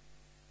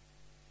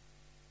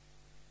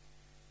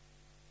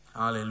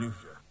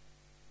 Hallelujah.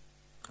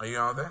 Are you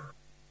out there?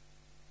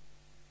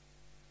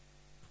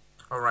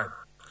 All right.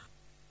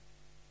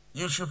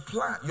 You should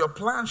plan. Your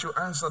plan should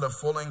answer the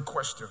following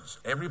questions.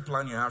 Every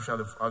plan you have should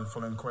have the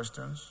following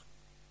questions.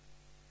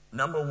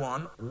 Number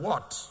one,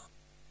 what?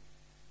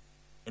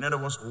 In other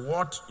words,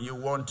 what you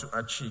want to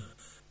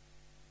achieve.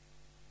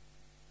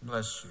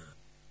 Bless you.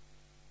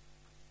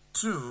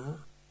 2,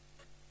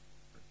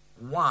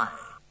 why?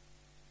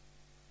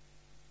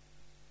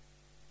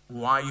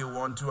 Why you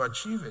want to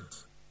achieve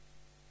it.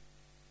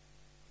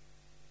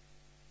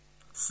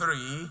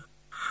 3,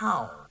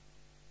 how?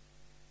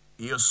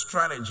 Your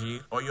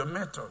strategy or your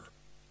method.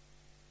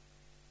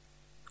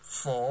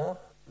 4,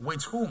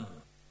 with whom?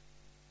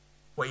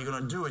 What are you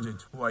going to do with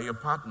it? Who are your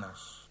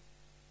partners?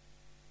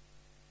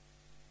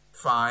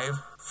 5,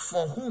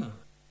 for whom?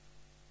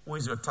 Who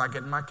is your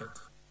target market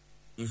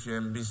if you're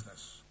in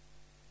business?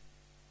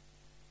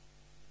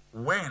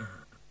 When?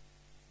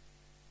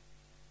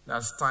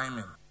 That's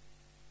timing.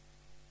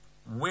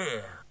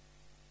 Where?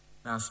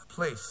 That's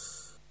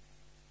place.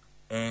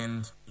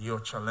 And your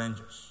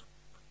challenges.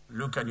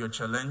 Look at your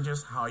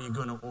challenges. How are you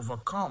going to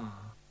overcome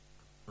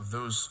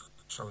those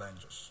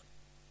challenges?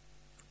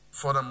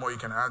 Furthermore, you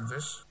can add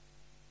this.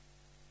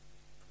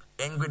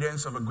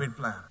 Ingredients of a great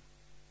plan.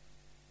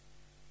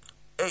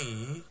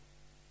 A,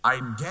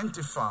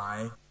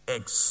 identify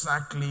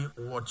exactly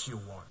what you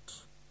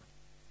want.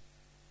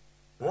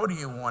 What do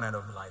you want out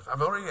of life?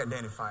 I've already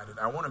identified it.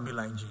 I want to be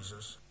like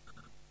Jesus.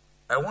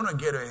 I want to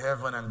get to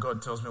heaven and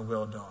God tells me,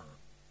 well done.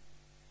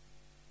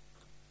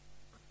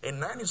 In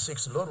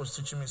 96, the Lord was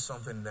teaching me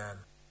something that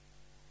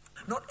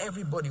not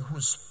everybody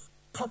who's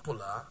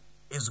popular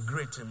is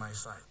great in my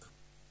sight.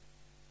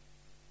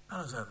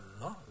 I was like,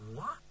 Lord,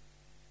 what? I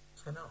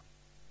said, no.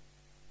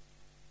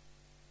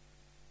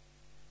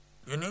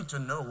 You need to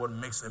know what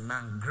makes a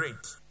man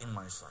great in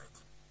my sight.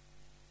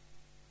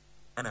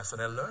 And I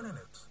started learning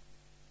it.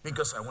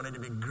 Because I wanted to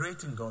be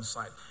great in God's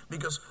sight.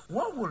 Because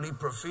what will it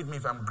profit me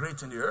if I'm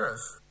great in the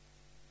earth?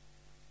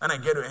 And I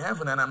get to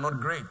heaven and I'm not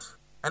great.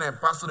 And I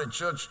pastor the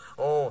church.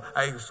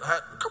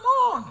 Come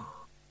on.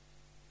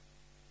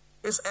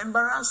 It's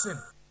embarrassing.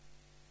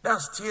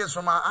 That's tears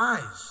from our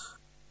eyes.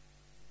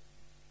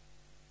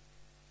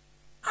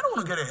 I don't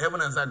want to get to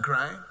heaven and start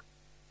crying.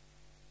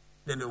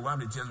 Then they'll wipe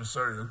the tears. I'm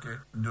sorry, okay,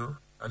 do.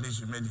 At least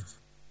you made it.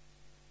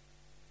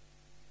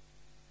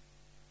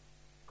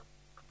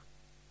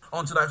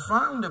 Until I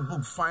found the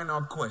book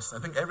Final Quest. I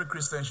think every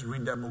Christian should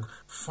read that book,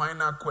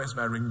 Final Quest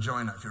by Rick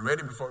Joyner. If you're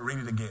ready before, read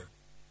it again.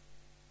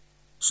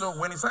 So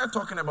when he started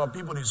talking about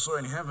people he saw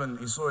in heaven,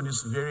 he saw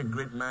this very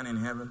great man in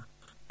heaven.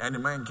 And the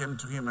man came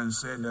to him and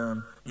said,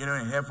 in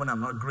heaven I'm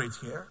not great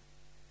here.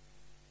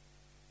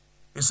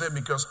 He said,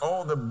 because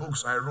all the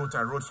books I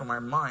wrote from my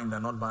mind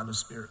and not by the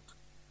Spirit.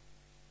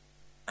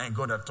 And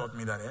God had taught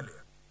me that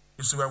earlier.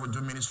 You see why we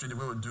do ministry the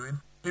way we do it?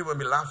 People will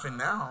be laughing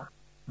now,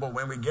 but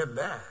when we get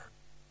there.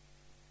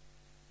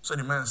 So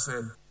the man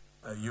said,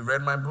 you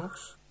read my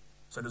books?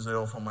 I said, those are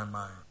all from my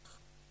mind.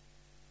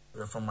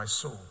 They're from my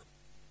soul.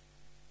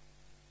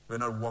 We're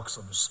not works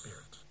of the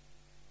Spirit.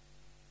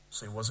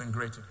 So it wasn't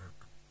great in him.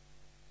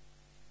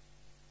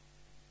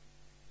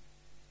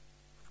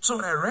 So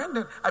when I read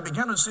it, I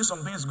began to see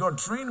some things God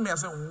trained me. I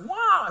said,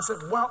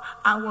 wow.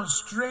 I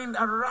was trained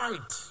right.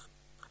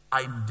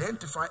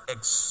 Identify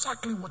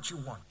exactly what you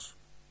want.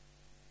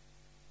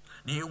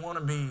 Do you want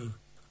to be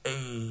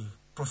a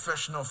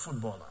professional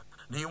footballer?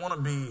 Do you want to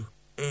be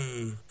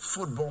a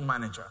football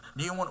manager?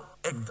 Do you want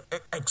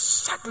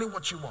exactly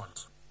what you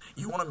want?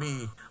 You want to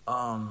be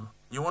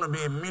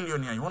a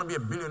millionaire? You want to be a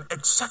billionaire?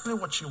 Exactly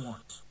what you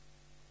want.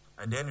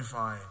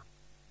 Identify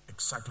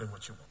exactly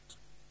what you want.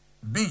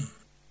 B,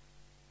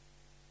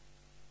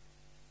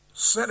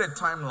 set a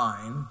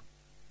timeline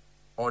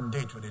or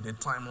date with it, a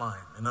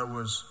timeline. In other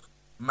words,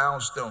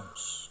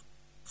 milestones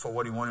for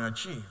what you want to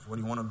achieve, what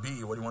you want to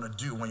be, what you want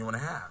to do, what you want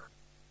to have.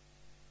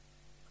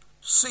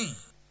 C,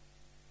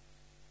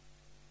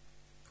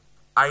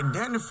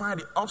 identify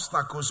the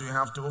obstacles you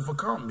have to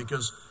overcome,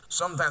 because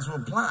sometimes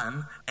we'll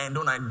plan and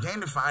don't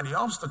identify the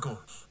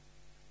obstacles.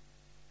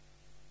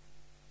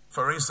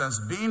 For instance,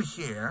 being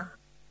here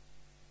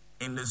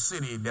in the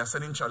city, there are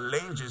certain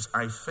challenges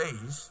I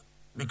face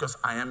because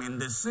I am in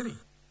this city.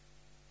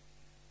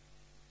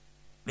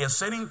 There are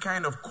certain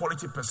kind of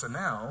quality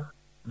personnel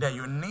that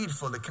you need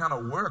for the kind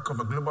of work of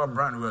a global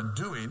brand we are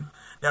doing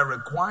that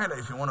require that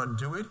if you want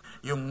to do it,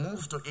 you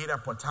move to either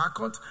Port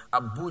Harcourt,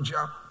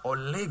 Abuja, or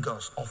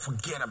Lagos, or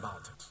forget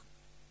about it.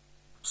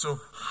 So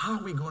how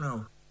are we going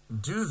to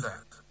do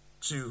that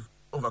to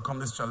overcome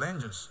these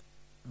challenges?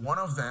 One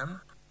of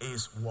them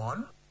is,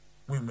 one,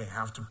 we may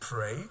have to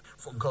pray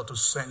for God to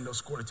send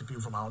those quality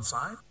people from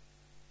outside.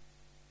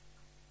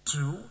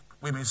 Two,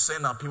 we may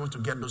send our people to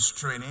get those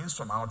trainings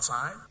from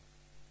outside.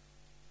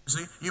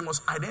 See, you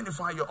must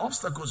identify your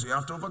obstacles you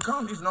have to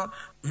overcome. If not,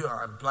 you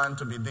are plan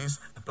to be this,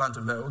 plan to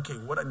be that. Okay,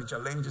 what are the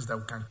challenges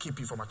that can keep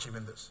you from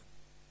achieving this?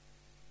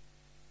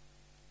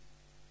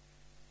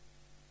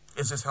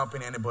 Is this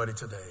helping anybody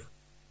today?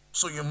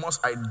 So you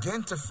must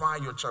identify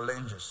your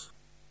challenges.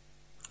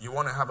 You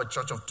want to have a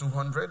church of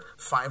 200,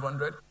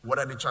 500? What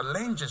are the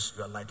challenges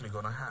you are likely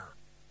going to have?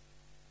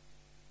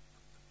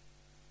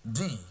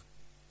 D,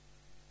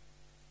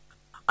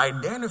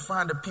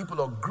 identify the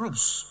people or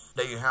groups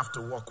that you have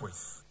to work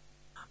with.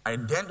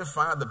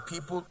 Identify the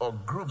people or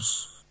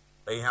groups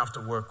that you have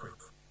to work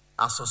with.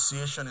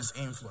 Association is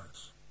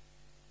influence.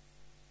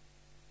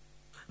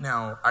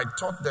 Now, I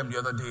taught them the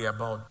other day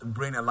about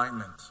brain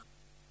alignment.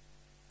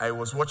 I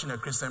was watching a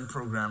Christian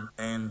program,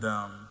 and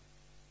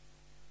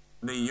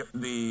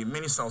the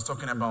minister was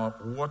talking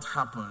about what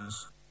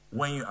happens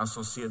when you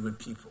associate with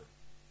people.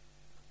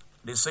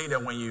 They say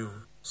that when you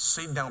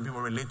sit down with people,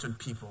 relate to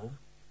people,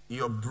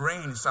 your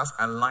brain starts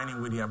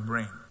aligning with their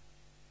brain.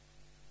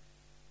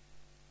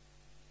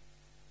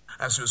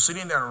 As you're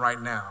sitting there right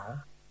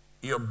now,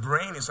 your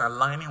brain is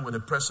aligning with the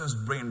person's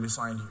brain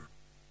beside you.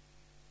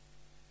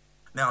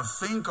 Now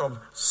think of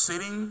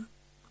sitting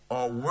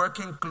or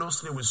working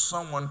closely with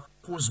someone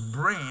whose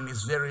brain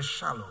is very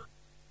shallow.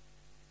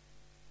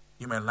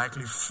 You may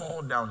likely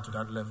fall down to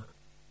that level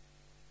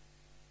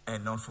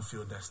and not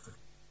fulfill destiny.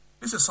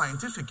 This is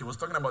scientific. He was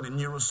talking about the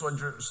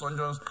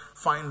neurosurgeons'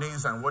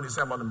 findings and what he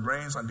said about the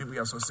brains and people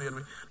you associate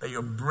with, that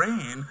your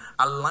brain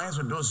aligns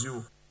with those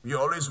you're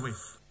always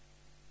with.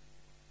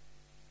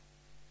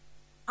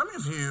 How many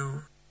of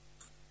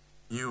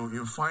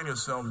you find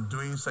yourself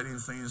doing certain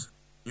things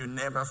you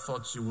never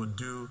thought you would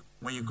do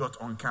when you got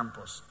on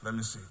campus? Let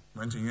me see.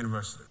 Went to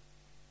university.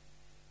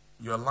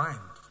 You're aligned.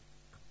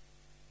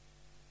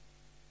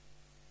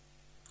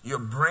 Your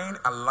brain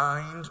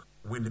aligned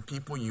with the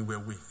people you were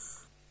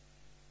with.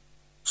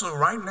 So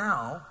right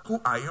now, who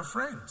are your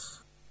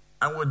friends?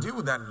 And we'll deal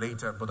with that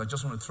later, but I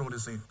just want to throw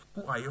this in.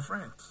 Who are your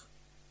friends?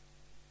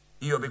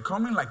 You're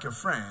becoming like your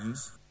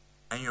friends,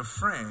 and your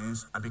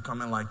friends are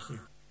becoming like you.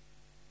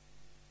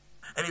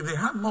 And if they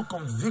have more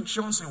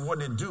convictions in what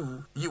they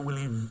do, you will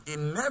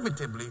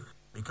inevitably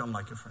become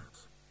like your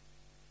friends.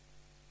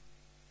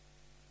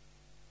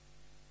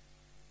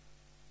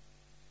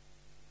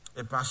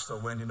 A pastor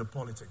went into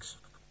politics.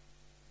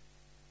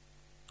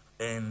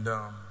 And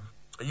I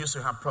used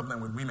to have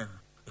problem with women.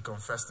 He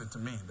confessed it to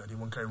me that he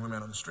won't carry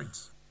women on the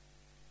streets.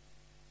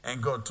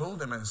 And God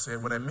told him and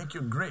said, when I make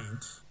you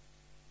great,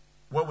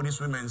 what will these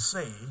women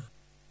say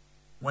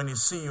when they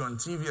see you on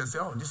TV and say,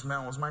 oh, this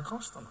man was my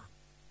customer?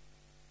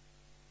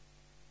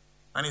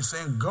 And he's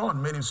saying God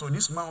made him so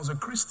this man was a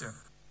Christian.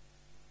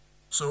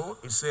 So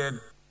he said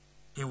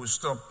he would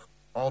stop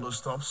all the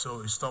stuff,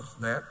 so he stopped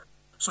that.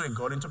 So he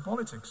got into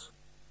politics.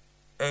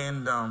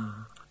 And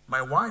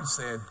my wife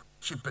said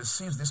she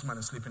perceives this man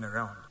is sleeping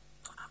around.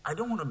 I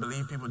don't want to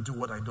believe people do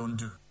what I don't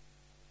do.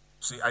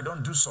 See, I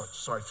don't do such,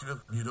 so I feel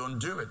you don't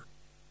do it.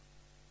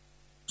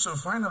 So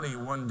finally,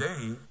 one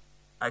day,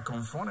 I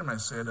confronted him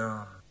and said,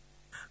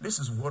 this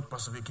is what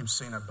Pastor Vic keeps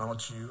saying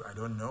about you. I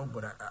don't know,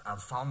 but I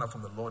found out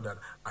from the Lord that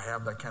I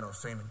have that kind of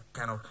thing,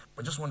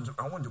 but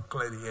I want to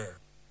clear the air.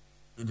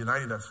 He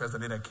denied it at first,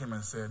 and then I came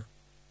and said,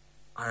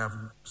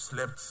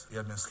 he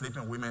had been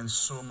sleeping with women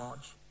so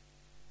much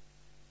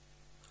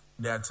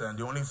that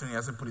the only thing he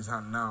has to put his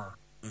hand now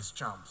is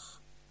charms.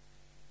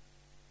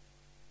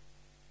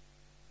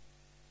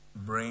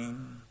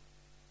 Brain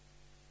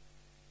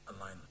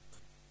alignment.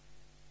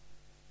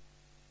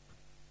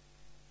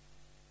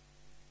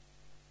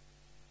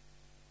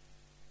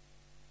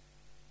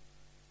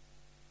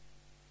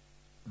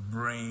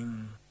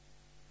 Brain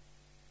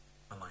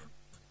alignment.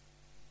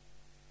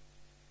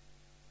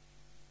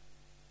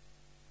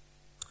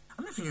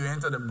 How many of you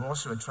entered the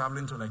bus, you were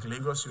traveling to like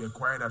Lagos, you were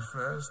quiet at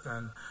first,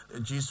 and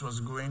the gist was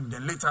going,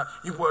 then later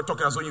you were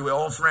talking as though you were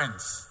all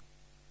friends.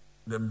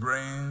 The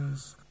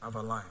brains have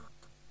aligned.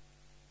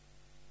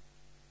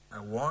 I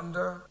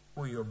wonder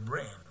who your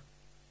brain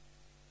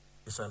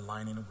is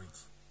aligning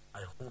with.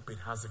 I hope it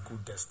has a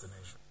good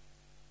destination.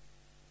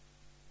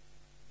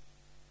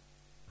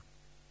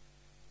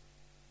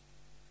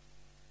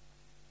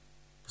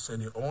 So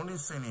the only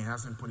thing he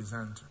hasn't put his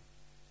hand to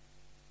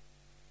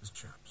is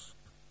chaps.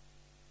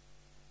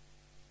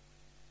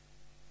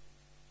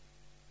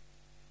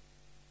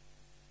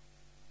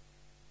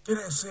 Then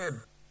I said,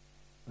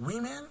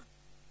 women?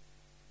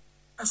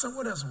 I said,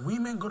 what does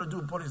women got to do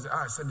with politics?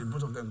 I said, the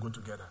both of them go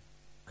together.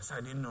 I said,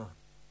 I didn't know.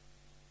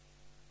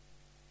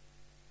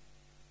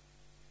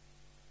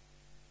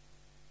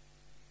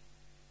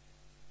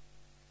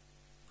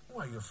 Who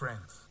are your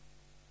friends?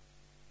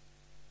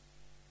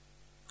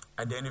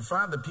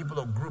 Identify the people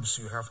or groups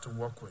you have to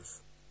work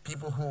with.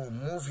 People who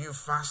move you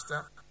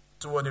faster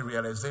toward the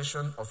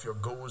realization of your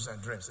goals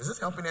and dreams. Is this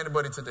helping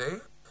anybody today?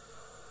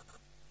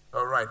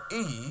 All right.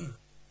 E,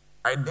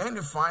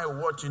 identify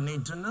what you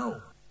need to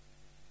know.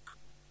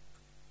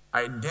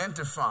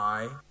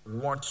 Identify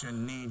what you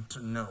need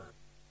to know.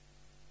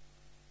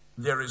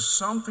 There is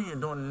something you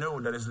don't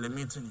know that is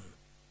limiting you.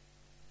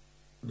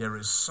 There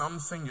is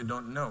something you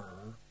don't know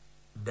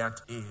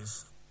that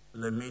is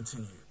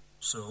limiting you.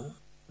 So,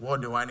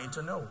 what do I need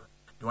to know?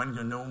 Do I need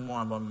to know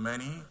more about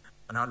money,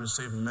 on how to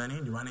save money?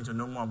 Do I need to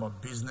know more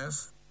about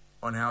business,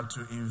 on how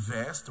to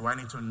invest? Do I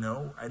need to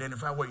know?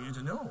 Identify what you need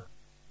to know.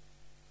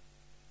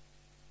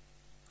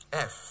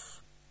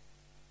 F,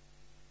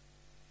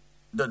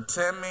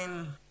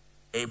 determine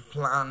a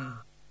plan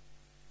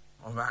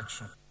of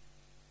action.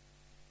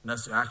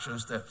 That's the action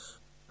steps.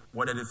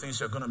 What are the things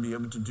you're going to be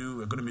able to do,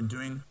 you're going to be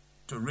doing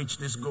to reach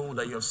this goal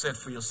that you have set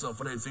for yourself?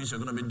 What are the things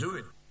you're going to be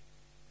doing?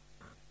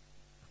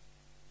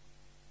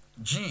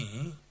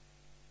 G,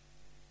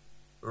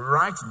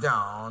 write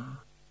down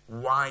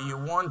why you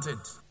want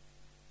it.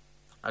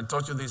 I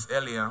taught you this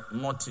earlier,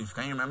 motive.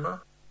 Can you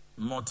remember?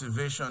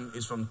 Motivation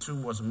is from two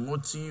words,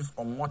 motive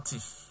or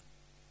motive,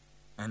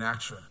 and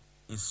action.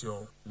 It's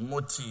your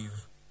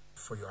motive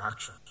for your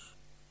actions.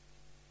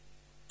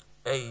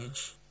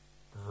 H,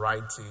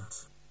 write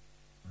it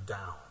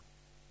down.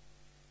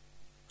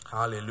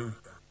 Hallelujah.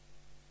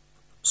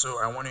 So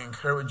I want to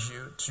encourage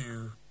you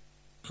to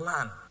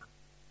plan.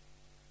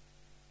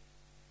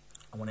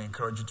 I want to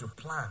encourage you to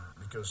plan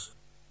because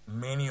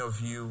many of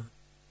you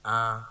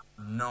are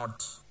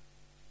not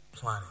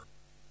planning.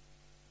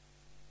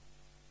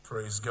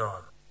 Praise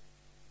God.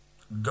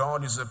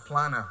 God is a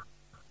planner.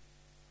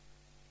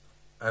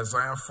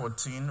 Isaiah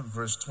 14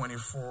 verse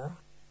 24.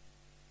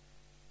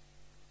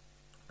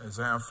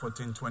 Isaiah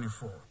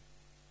 14:24.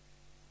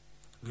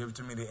 Give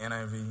to me the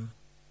NIV.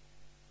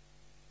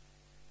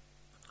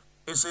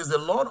 It says, the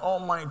Lord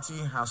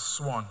Almighty has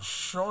sworn,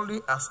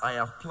 surely as I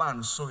have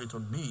planned, so it will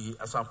be,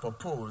 as I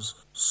propose,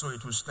 so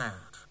it will stand.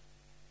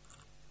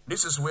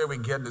 This is where we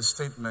get the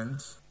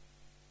statement,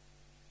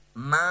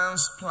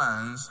 man's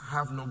plans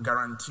have no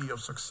guarantee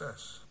of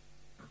success.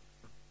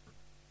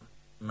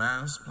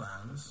 Man's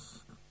plans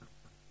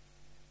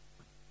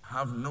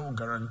have no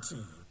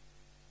guarantee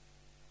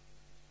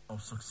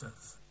of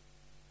success.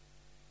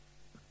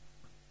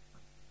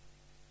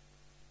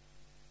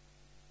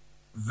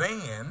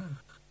 Then,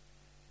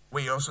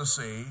 we also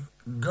say,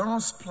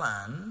 God's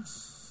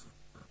plans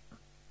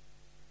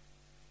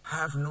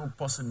have no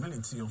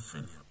possibility of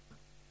failure.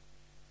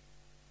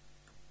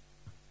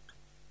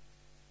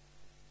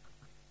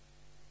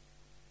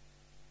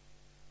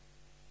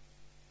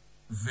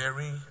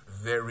 Very,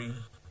 very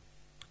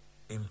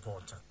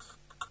important.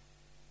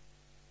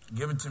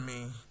 Give it to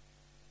me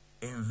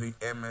in the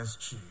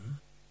MSG.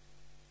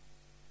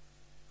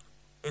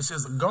 It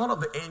says, the God of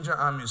the angel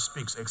army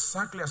speaks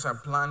exactly as I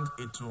planned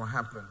it to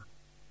happen.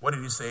 What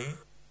did he say?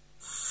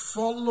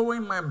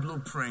 Following my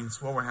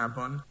blueprints, what will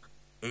happen?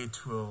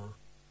 It will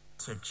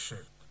take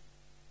shape.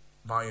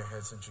 Bow your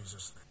heads in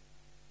Jesus' name.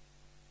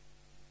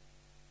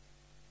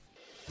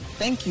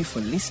 Thank you for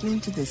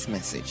listening to this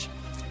message.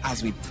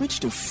 As we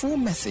preach the full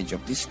message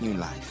of this new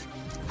life,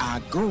 our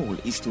goal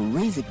is to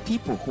raise a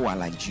people who are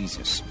like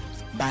Jesus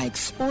by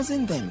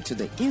exposing them to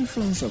the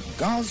influence of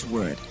God's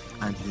word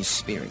and his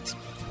spirit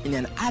in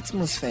an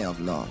atmosphere of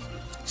love,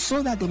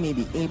 so that they may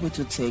be able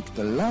to take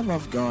the love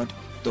of God,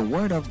 the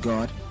word of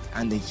God,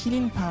 and the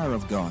healing power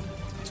of God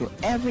to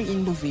every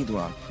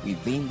individual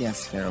within their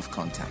sphere of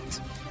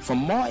contact. For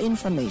more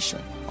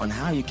information on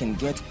how you can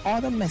get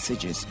other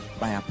messages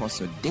by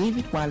Apostle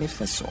David Wale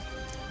Feso,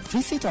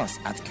 visit us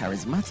at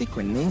Charismatic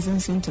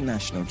Renaissance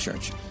International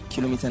Church,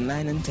 Kilometer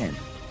 9 and 10,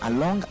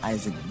 along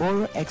Isaac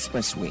Boro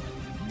Expressway,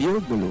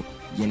 Bilbulu,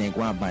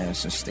 Yenegwa,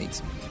 Bayelsa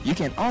State. You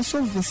can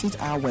also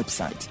visit our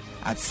website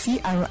at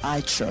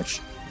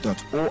crichurch.org.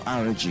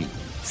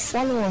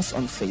 Follow us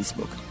on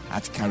Facebook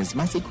at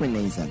Charismatic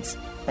Renaissance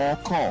or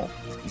call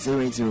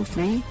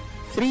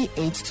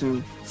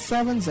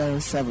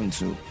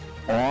 003-382-7072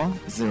 or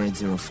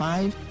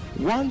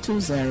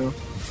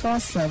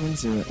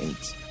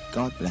 005-120-4708.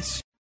 God bless you.